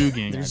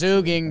zooging. They're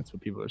zooging. That's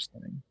what people are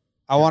saying.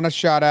 I want to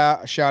shout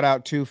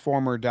out 2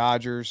 former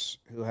Dodgers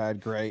who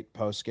had great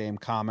post-game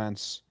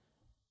comments.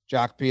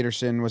 Jock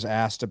Peterson was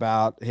asked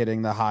about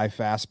hitting the high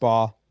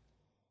fastball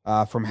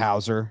from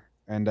Hauser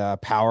and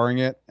powering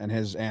it, and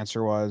his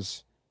answer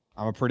was,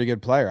 I'm a pretty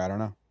good player. I don't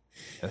know.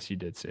 Yes, you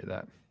did say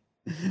that.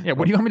 Yeah,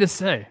 what do you want me to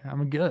say?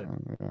 I'm good.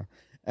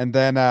 And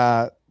then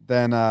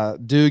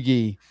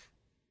Doogie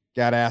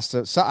got asked.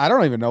 I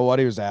don't even know what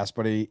he was asked,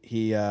 but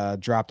he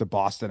dropped a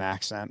Boston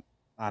accent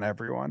on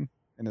everyone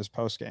in his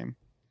post game.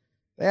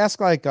 They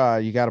asked like,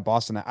 you got a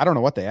Boston. I don't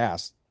know what they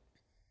asked.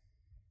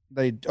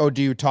 Do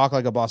you talk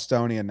like a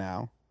Bostonian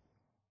now?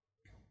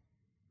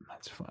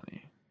 That's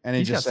funny. And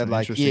he just said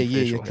like, yeah,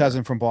 your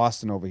cousin from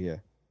Boston over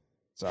here.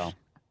 So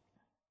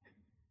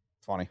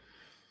funny.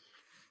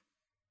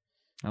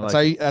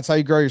 That's how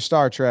you grow your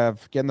star,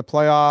 Trev. Get in the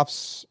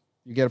playoffs.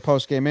 You get a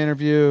post game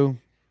interview.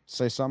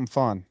 Say something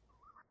fun.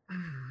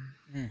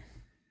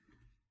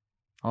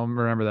 I'll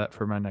remember that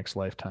for my next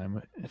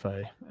lifetime if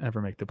I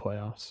ever make the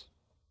playoffs.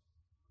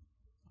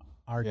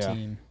 Our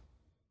team.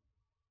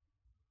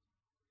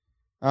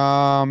 We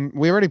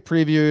already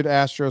previewed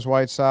Astros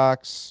White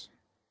Sox.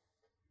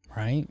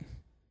 Right?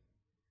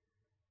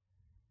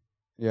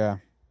 Yeah.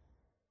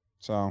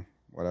 So,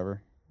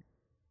 whatever.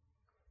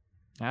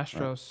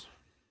 Astros.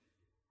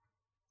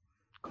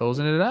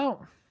 Closing it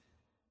out.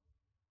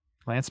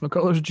 Lance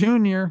McCullers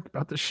Jr.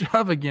 about to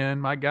shove again,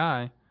 my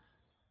guy.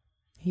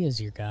 He is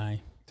your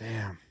guy.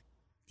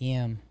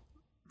 Damn.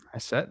 I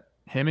said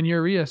him and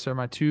Urias are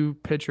my 2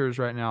 pitchers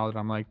right now that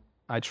I'm like,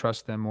 I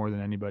trust them more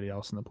than anybody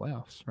else in the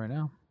playoffs right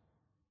now.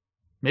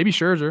 Maybe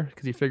Scherzer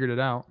because he figured it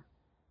out.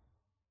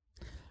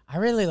 I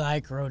really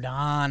like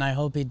Rodon. I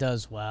hope he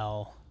does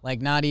well.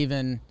 Like, not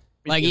even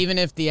like even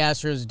if the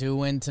Astros do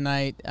win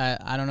tonight,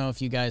 I don't know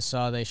if you guys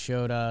saw they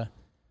showed I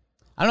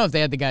don't know if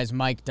they had the guys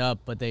mic'd up,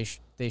 but they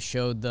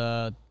showed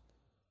the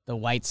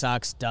White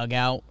Sox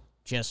dugout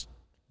just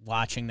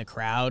watching the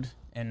crowd,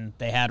 and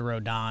they had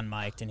Rodon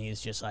mic'd, and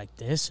he's just like,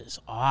 "This is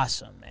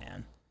awesome,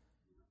 man."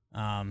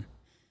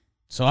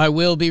 So I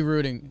will be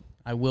rooting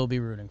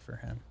for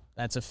him.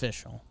 That's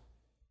official.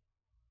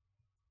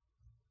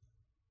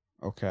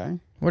 Okay.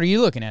 What are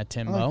you looking at,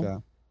 Timbo?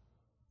 Like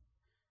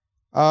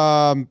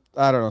I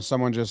don't know.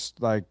 Someone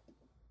just like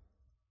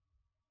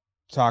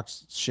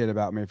talks shit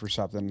about me for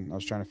something. I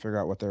was trying to figure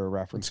out what they were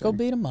referencing. Let's go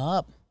beat him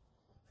up.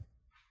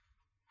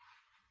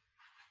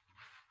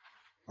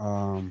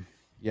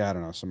 Yeah, I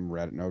don't know. Some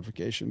Reddit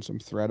notification, some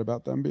thread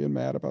about them being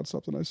mad about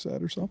something I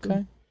said or something.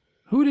 Okay.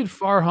 Who did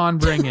Farhan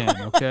bring in?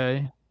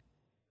 Okay.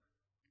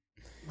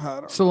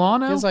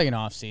 Solano? Feels like an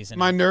off season.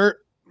 My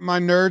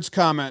nerds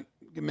comment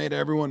made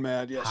everyone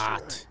mad yesterday.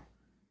 Hot.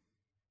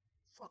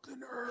 Fucking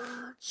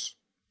nerds.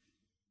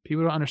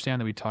 People don't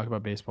understand that we talk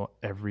about baseball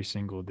every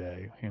single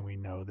day, and we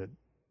know that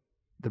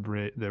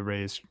the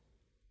Rays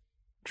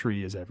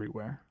tree is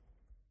everywhere.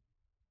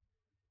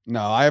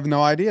 No, I have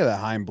no idea that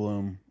Heim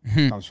Bloom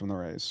comes from the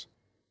Rays.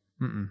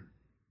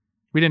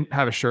 We didn't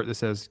have a shirt that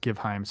says "Give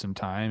Heim some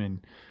time,"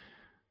 and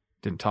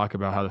didn't talk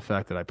about how the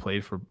fact that I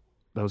played for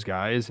those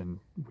guys, and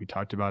we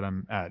talked about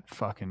them at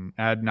fucking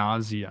ad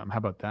nauseum. How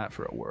about that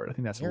for a word? I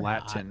think that's You're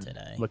Latin. hot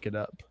today. Look it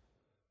up.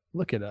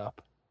 Look it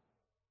up.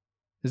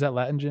 Is that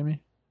Latin,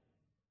 Jimmy?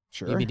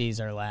 Sure. BBD's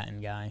our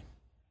Latin guy.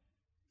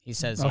 He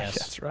says Oh, yes.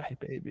 that's right,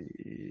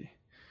 baby.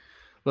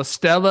 La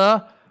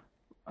Stella,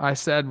 I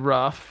said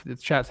rough. The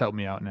chat's helped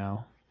me out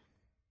now.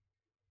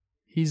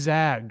 He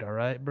zagged, all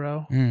right,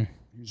 bro?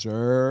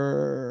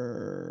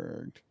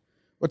 Zerged.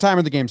 What time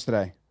are the games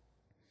today?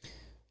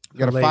 You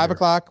got a Later. 5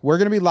 o'clock. We're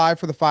going to be live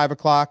for the 5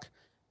 o'clock.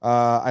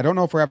 I don't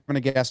know if we're having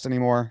a guest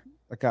anymore.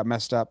 That got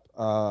messed up.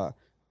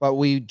 But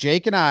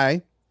Jake and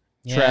I,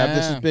 Trev,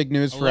 this is big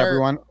news for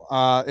everyone.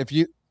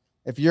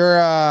 If you're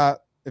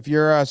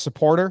a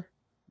supporter,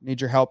 need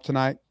your help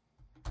tonight.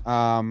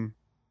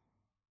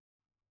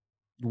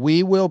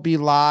 We will be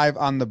live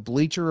on the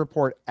Bleacher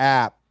Report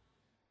app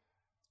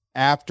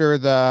after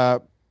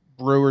the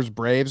Brewers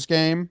Braves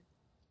game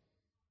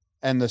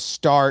and the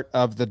start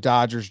of the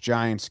Dodgers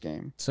Giants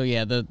game. So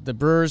yeah, the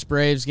Brewers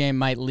Braves game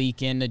might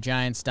leak into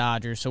Giants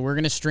Dodgers. So we're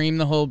gonna stream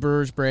the whole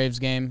Brewers Braves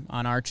game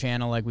on our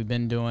channel like we've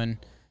been doing.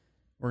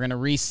 We're gonna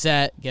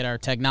reset, get our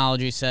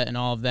technology set and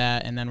all of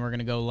that, and then we're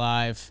gonna go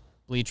live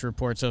Bleacher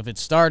Report. So if it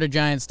started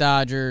Giants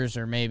Dodgers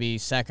or maybe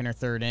second or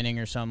third inning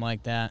or something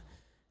like that,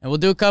 and we'll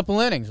do a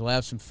couple innings. We'll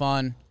have some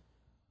fun.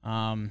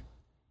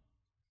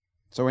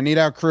 So we need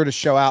our crew to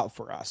show out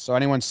for us. So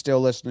anyone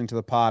still listening to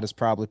the pod is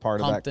probably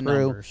part of that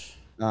crew. Numbers.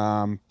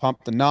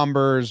 Pump the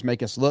numbers,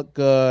 make us look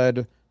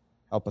good,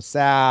 help us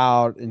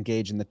out,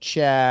 engage in the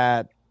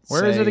chat.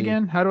 Where is it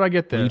again? How do I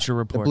get there? Bleacher The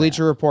Report.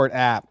 Bleacher Report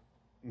app.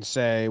 And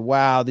say,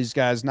 wow, these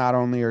guys not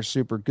only are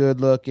super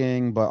good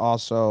looking, but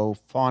also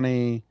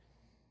funny.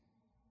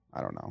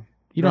 I don't know.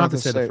 You don't have to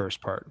say the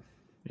first part.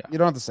 Yeah. You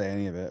don't have to say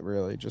any of it,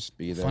 really. Just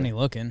be there. Funny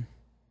looking.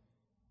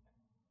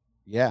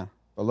 Yeah,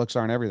 but looks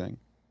aren't everything.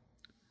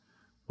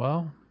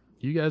 Well,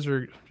 you guys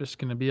are just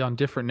going to be on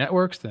different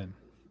networks then.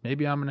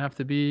 Maybe I'm going to have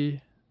to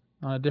be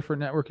on a different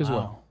network as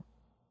well.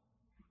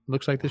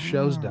 Looks like this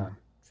show's done.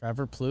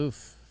 Trevor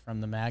Plouffe from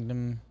the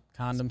Magnum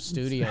Condom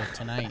Studio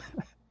tonight.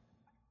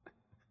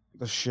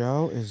 The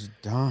show is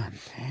done.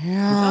 It's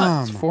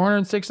Damn.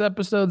 406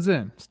 episodes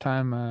in. It's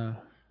time me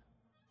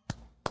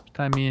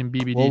and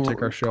BBD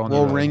took our show on the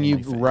We'll road. ring you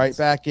OnlyFans. right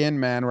back in,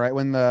 man, right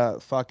when the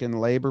fucking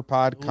labor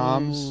pod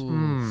comes.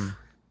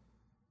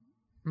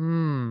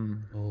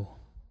 Ooh.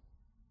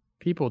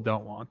 People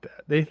don't want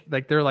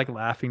that. They're like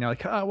laughing now,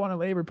 like, oh, I want a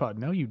labor pod.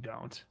 No, you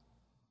don't.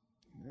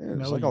 It's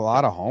No, like you a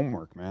lot of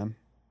homework, man.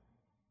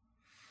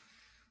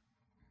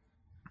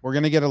 We're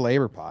going to get a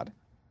labor pod.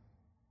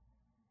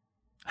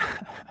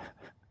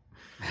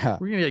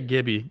 We're gonna get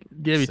Gibby.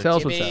 Gibby, tell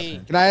us what's Gibby.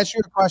 happening. Can I ask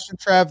you a question,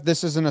 Trev?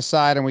 This is an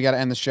aside, and we got to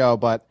end the show,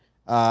 but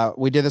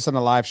we did this on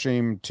the live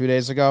stream 2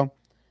 days ago.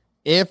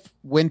 If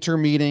winter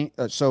meetings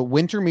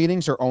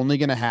are only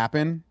going to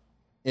happen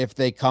if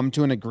they come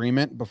to an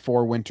agreement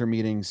before winter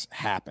meetings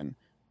happen.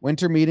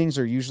 Winter meetings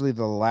are usually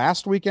the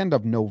last weekend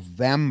of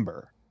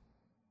November.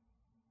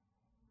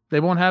 They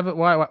won't have it.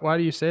 Why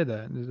do you say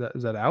that?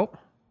 Is that out?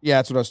 Yeah,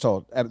 that's what I was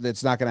told.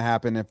 It's not going to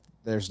happen if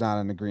there's not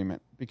an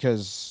agreement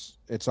because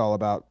it's all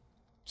about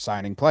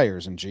signing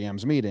players and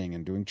GMs meeting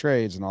and doing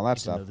trades and all that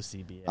stuff. The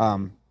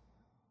CBA.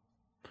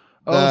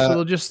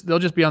 So they'll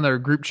just be on their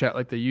group chat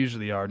like they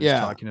usually are, just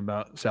Yeah. talking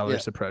about salary Yeah.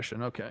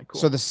 suppression. Okay, cool.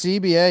 So the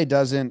CBA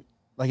doesn't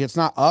it's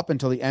not up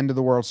until the end of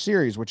the World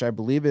Series, which I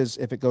believe is,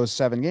 if it goes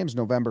 7 games,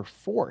 November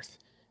 4th.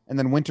 And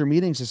then winter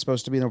meetings is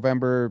supposed to be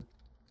November,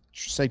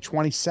 say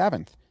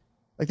 27th.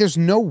 Like there's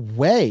no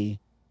way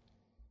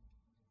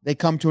they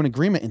come to an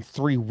agreement in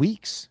 3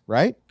 weeks,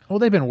 right? well,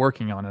 they've been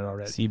working on it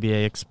already.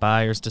 CBA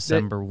expires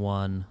December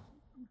 1.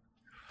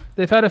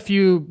 They've had a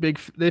few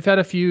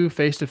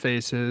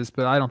face-to-faces,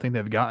 but I don't think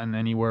they've gotten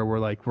anywhere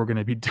where we're going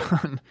to be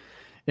done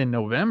in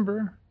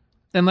November.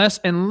 Unless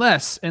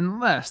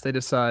they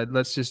decide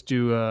let's just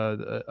do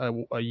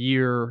a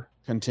year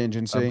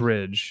Contingency. a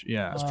bridge.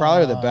 Yeah. It's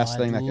probably the best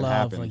thing that can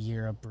love happen. a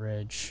year of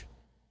bridge.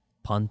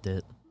 Punt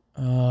it.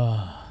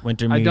 Oh,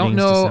 Winter I meetings. don't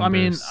know. December I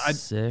mean,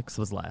 6th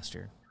was last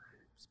year.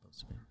 Supposed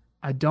to be.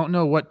 I don't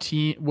know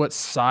what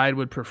side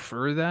would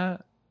prefer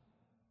that.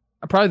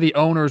 Probably the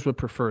owners would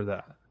prefer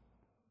that.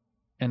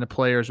 And the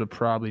players would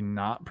probably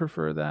not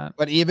prefer that.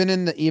 But even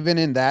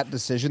in that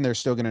decision, they're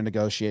still going to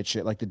negotiate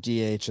shit like the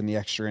DH and the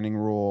extra inning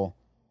rule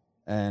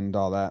and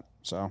all that.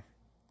 So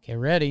get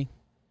ready.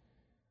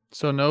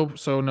 So no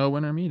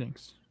winter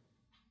meetings.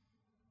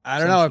 I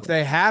don't know if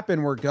they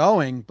happen. We're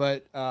going,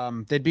 but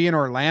they'd be in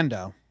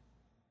Orlando,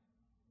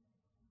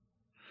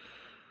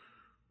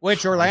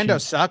 which Orlando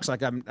sucks.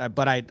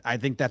 But I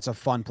think that's a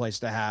fun place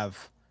to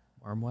have.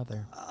 Warm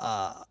weather.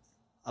 I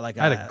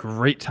had a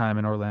great time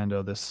in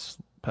Orlando this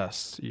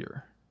past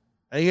year.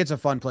 I think it's a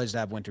fun place to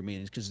have winter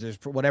meetings because there's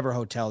whatever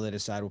hotel they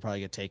decide will probably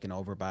get taken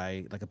over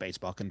by like a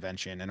baseball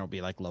convention and it'll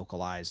be like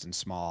localized and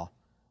small.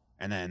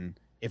 And then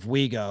if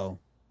we go,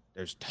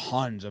 there's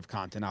tons of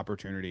content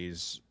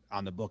opportunities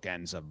on the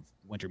bookends of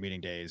winter meeting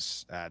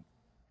days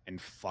in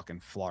fucking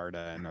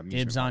Florida and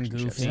Dibs on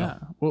Goofy. Yeah.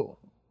 Well,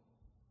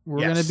 we're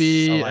Yes, gonna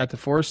be I like at the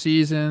Four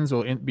Seasons.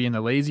 We'll be in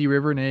the Lazy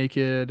River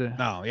naked.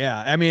 No,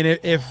 yeah. I mean,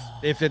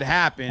 if it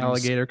happens,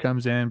 Alligator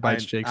comes in,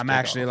 bites Jake's. I'm dick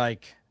actually off.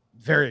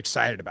 very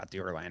excited about the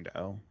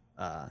Orlando.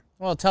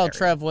 Well, tell area.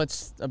 Trev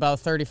what's about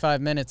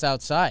 35 minutes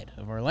outside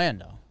of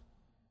Orlando.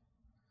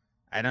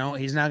 I know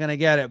he's not gonna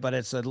get it, but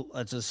it's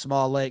a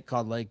small lake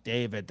called Lake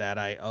David that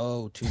I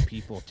owe 2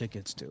 people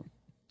tickets to.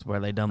 It's where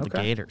they dump the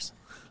gators.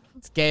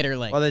 It's Gator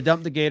Lake. Well, they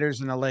dumped the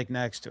gators in the lake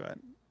next to it.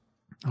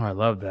 Oh, I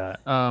love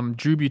that.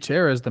 Drew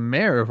Butera is the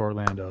mayor of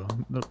Orlando.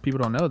 People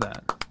don't know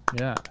that.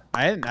 Yeah.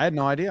 I had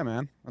no idea,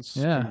 man.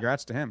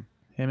 Congrats to him.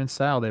 Him and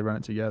Sal, they run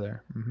it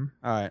together. Mm-hmm.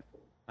 All right.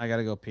 I got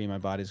to go pee. My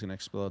body's going to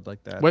explode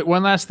like that. Wait,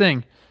 one last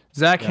thing.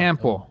 Zach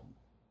Hampel.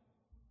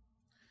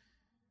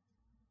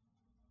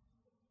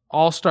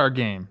 All-Star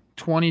Game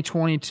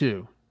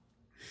 2022.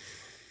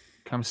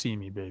 Come see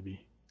me,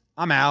 baby.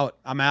 I'm out.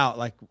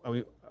 Like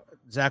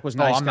Zach was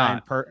nice I'm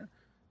guy. not.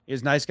 He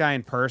was a nice guy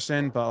in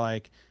person, but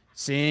like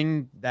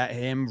seeing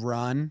him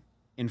run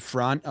in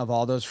front of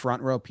all those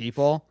front row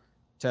people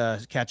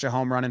to catch a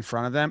home run in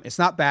front of them, it's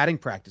not batting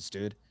practice,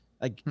 dude.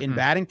 Like in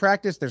batting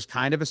practice, there's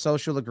kind of a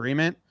social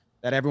agreement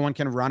that everyone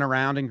can run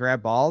around and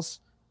grab balls.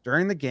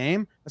 During the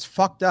game, that's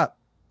fucked up.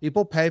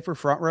 People pay for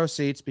front row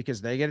seats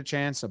because they get a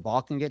chance. A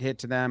ball can get hit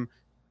to them.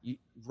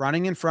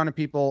 Running in front of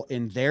people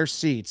in their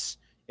seats.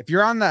 If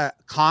you're on the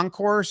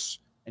concourse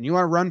and you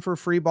want to run for a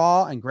free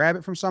ball and grab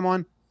it from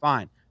someone,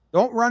 fine.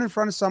 Don't run in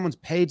front of someone's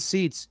paid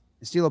seats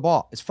and steal a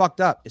ball. It's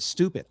fucked up. It's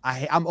stupid.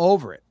 I'm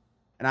over it.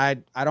 And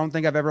I don't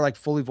think I've ever like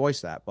fully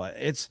voiced that, but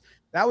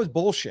that was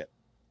bullshit.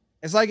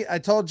 It's like I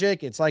told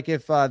Jake, it's like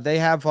if they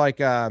have like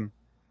the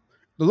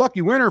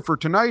lucky winner for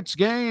tonight's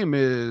game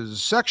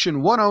is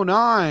section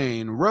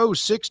 109, row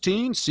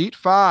 16, seat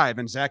 5.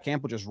 And Zach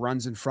Campbell just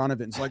runs in front of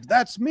it. And it's like,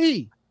 that's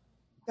me.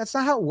 That's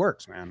not how it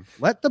works, man.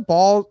 Let the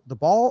ball,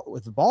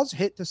 if the ball's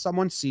hit to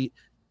someone's seat,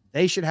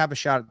 they should have a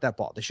shot at that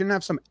ball. They shouldn't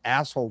have some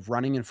asshole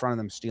running in front of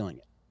them stealing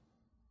it.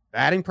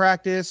 Batting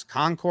practice,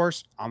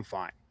 concourse, I'm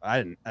fine.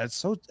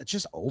 It's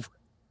just over.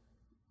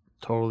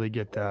 Totally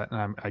get that.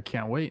 And I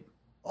can't wait.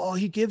 Oh,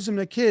 he gives them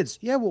to kids.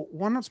 Yeah, well,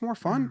 one that's more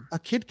fun. A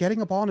kid getting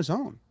a ball on his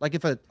own. Like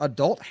if an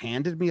adult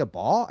handed me a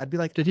ball, I'd be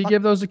like, did he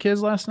give those to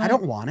kids last night? I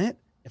don't want it.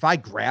 If I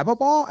grab a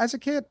ball as a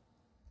kid,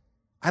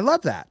 I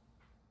love that.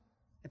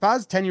 If I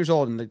was 10 years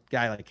old and the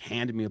guy like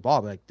handed me a ball,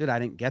 I'd be like, dude, I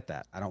didn't get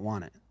that. I don't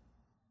want it.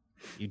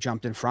 You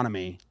jumped in front of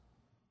me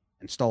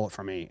and stole it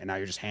from me, and now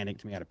you're just handing it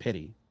to me out of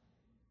pity.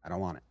 I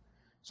don't want it.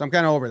 So I'm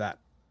kind of over that.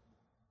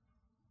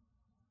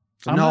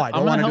 So I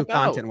don't want to do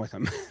content with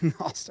him in the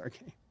All-Star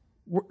Game.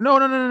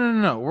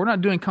 No. We're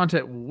not doing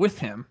content with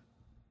him.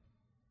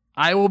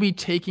 I will be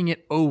taking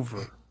it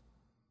over.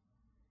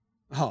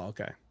 Oh,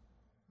 okay.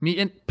 Me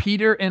and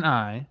Peter and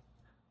I,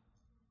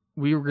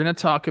 we were going to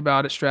talk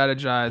about it,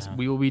 strategize. Yeah.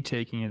 We will be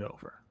taking it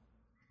over.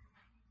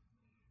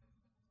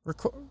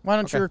 Why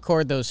don't you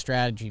record those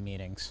strategy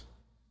meetings?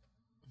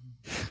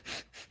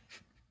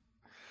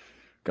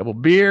 Couple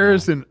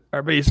beers and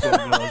our baseball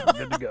gloves.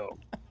 We're good to go.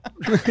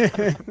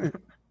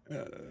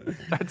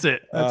 That's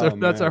it.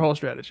 That's our whole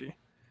strategy.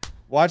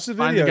 Watch the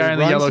video. Find the guy in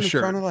the yellow shirt.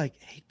 In front of like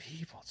 8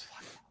 people. It's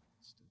fucking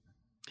stupid.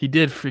 He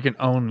did freaking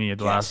own me at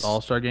the last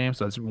All-Star game,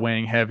 so it's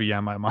weighing heavy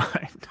on my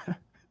mind.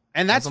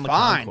 And that's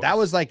fine. That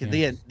was like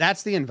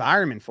that's the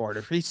environment for it.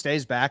 If he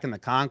stays back in the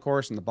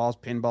concourse and the ball's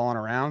pinballing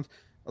around,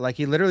 like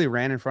he literally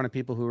ran in front of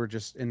people who were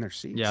just in their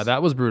seats. Yeah,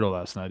 that was brutal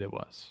last night. It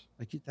was.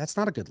 Like that's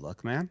not a good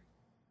look, man.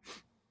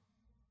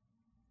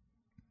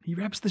 He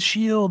reps the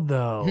shield,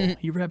 though.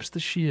 He reps the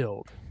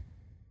shield.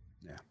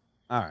 Yeah.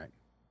 All right.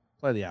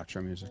 Play the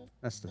outro music.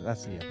 That's the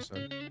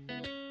episode.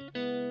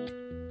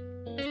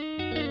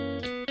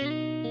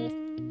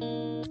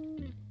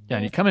 Yeah,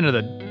 and you come into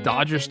the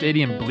Dodger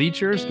Stadium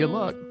bleachers. Good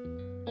luck.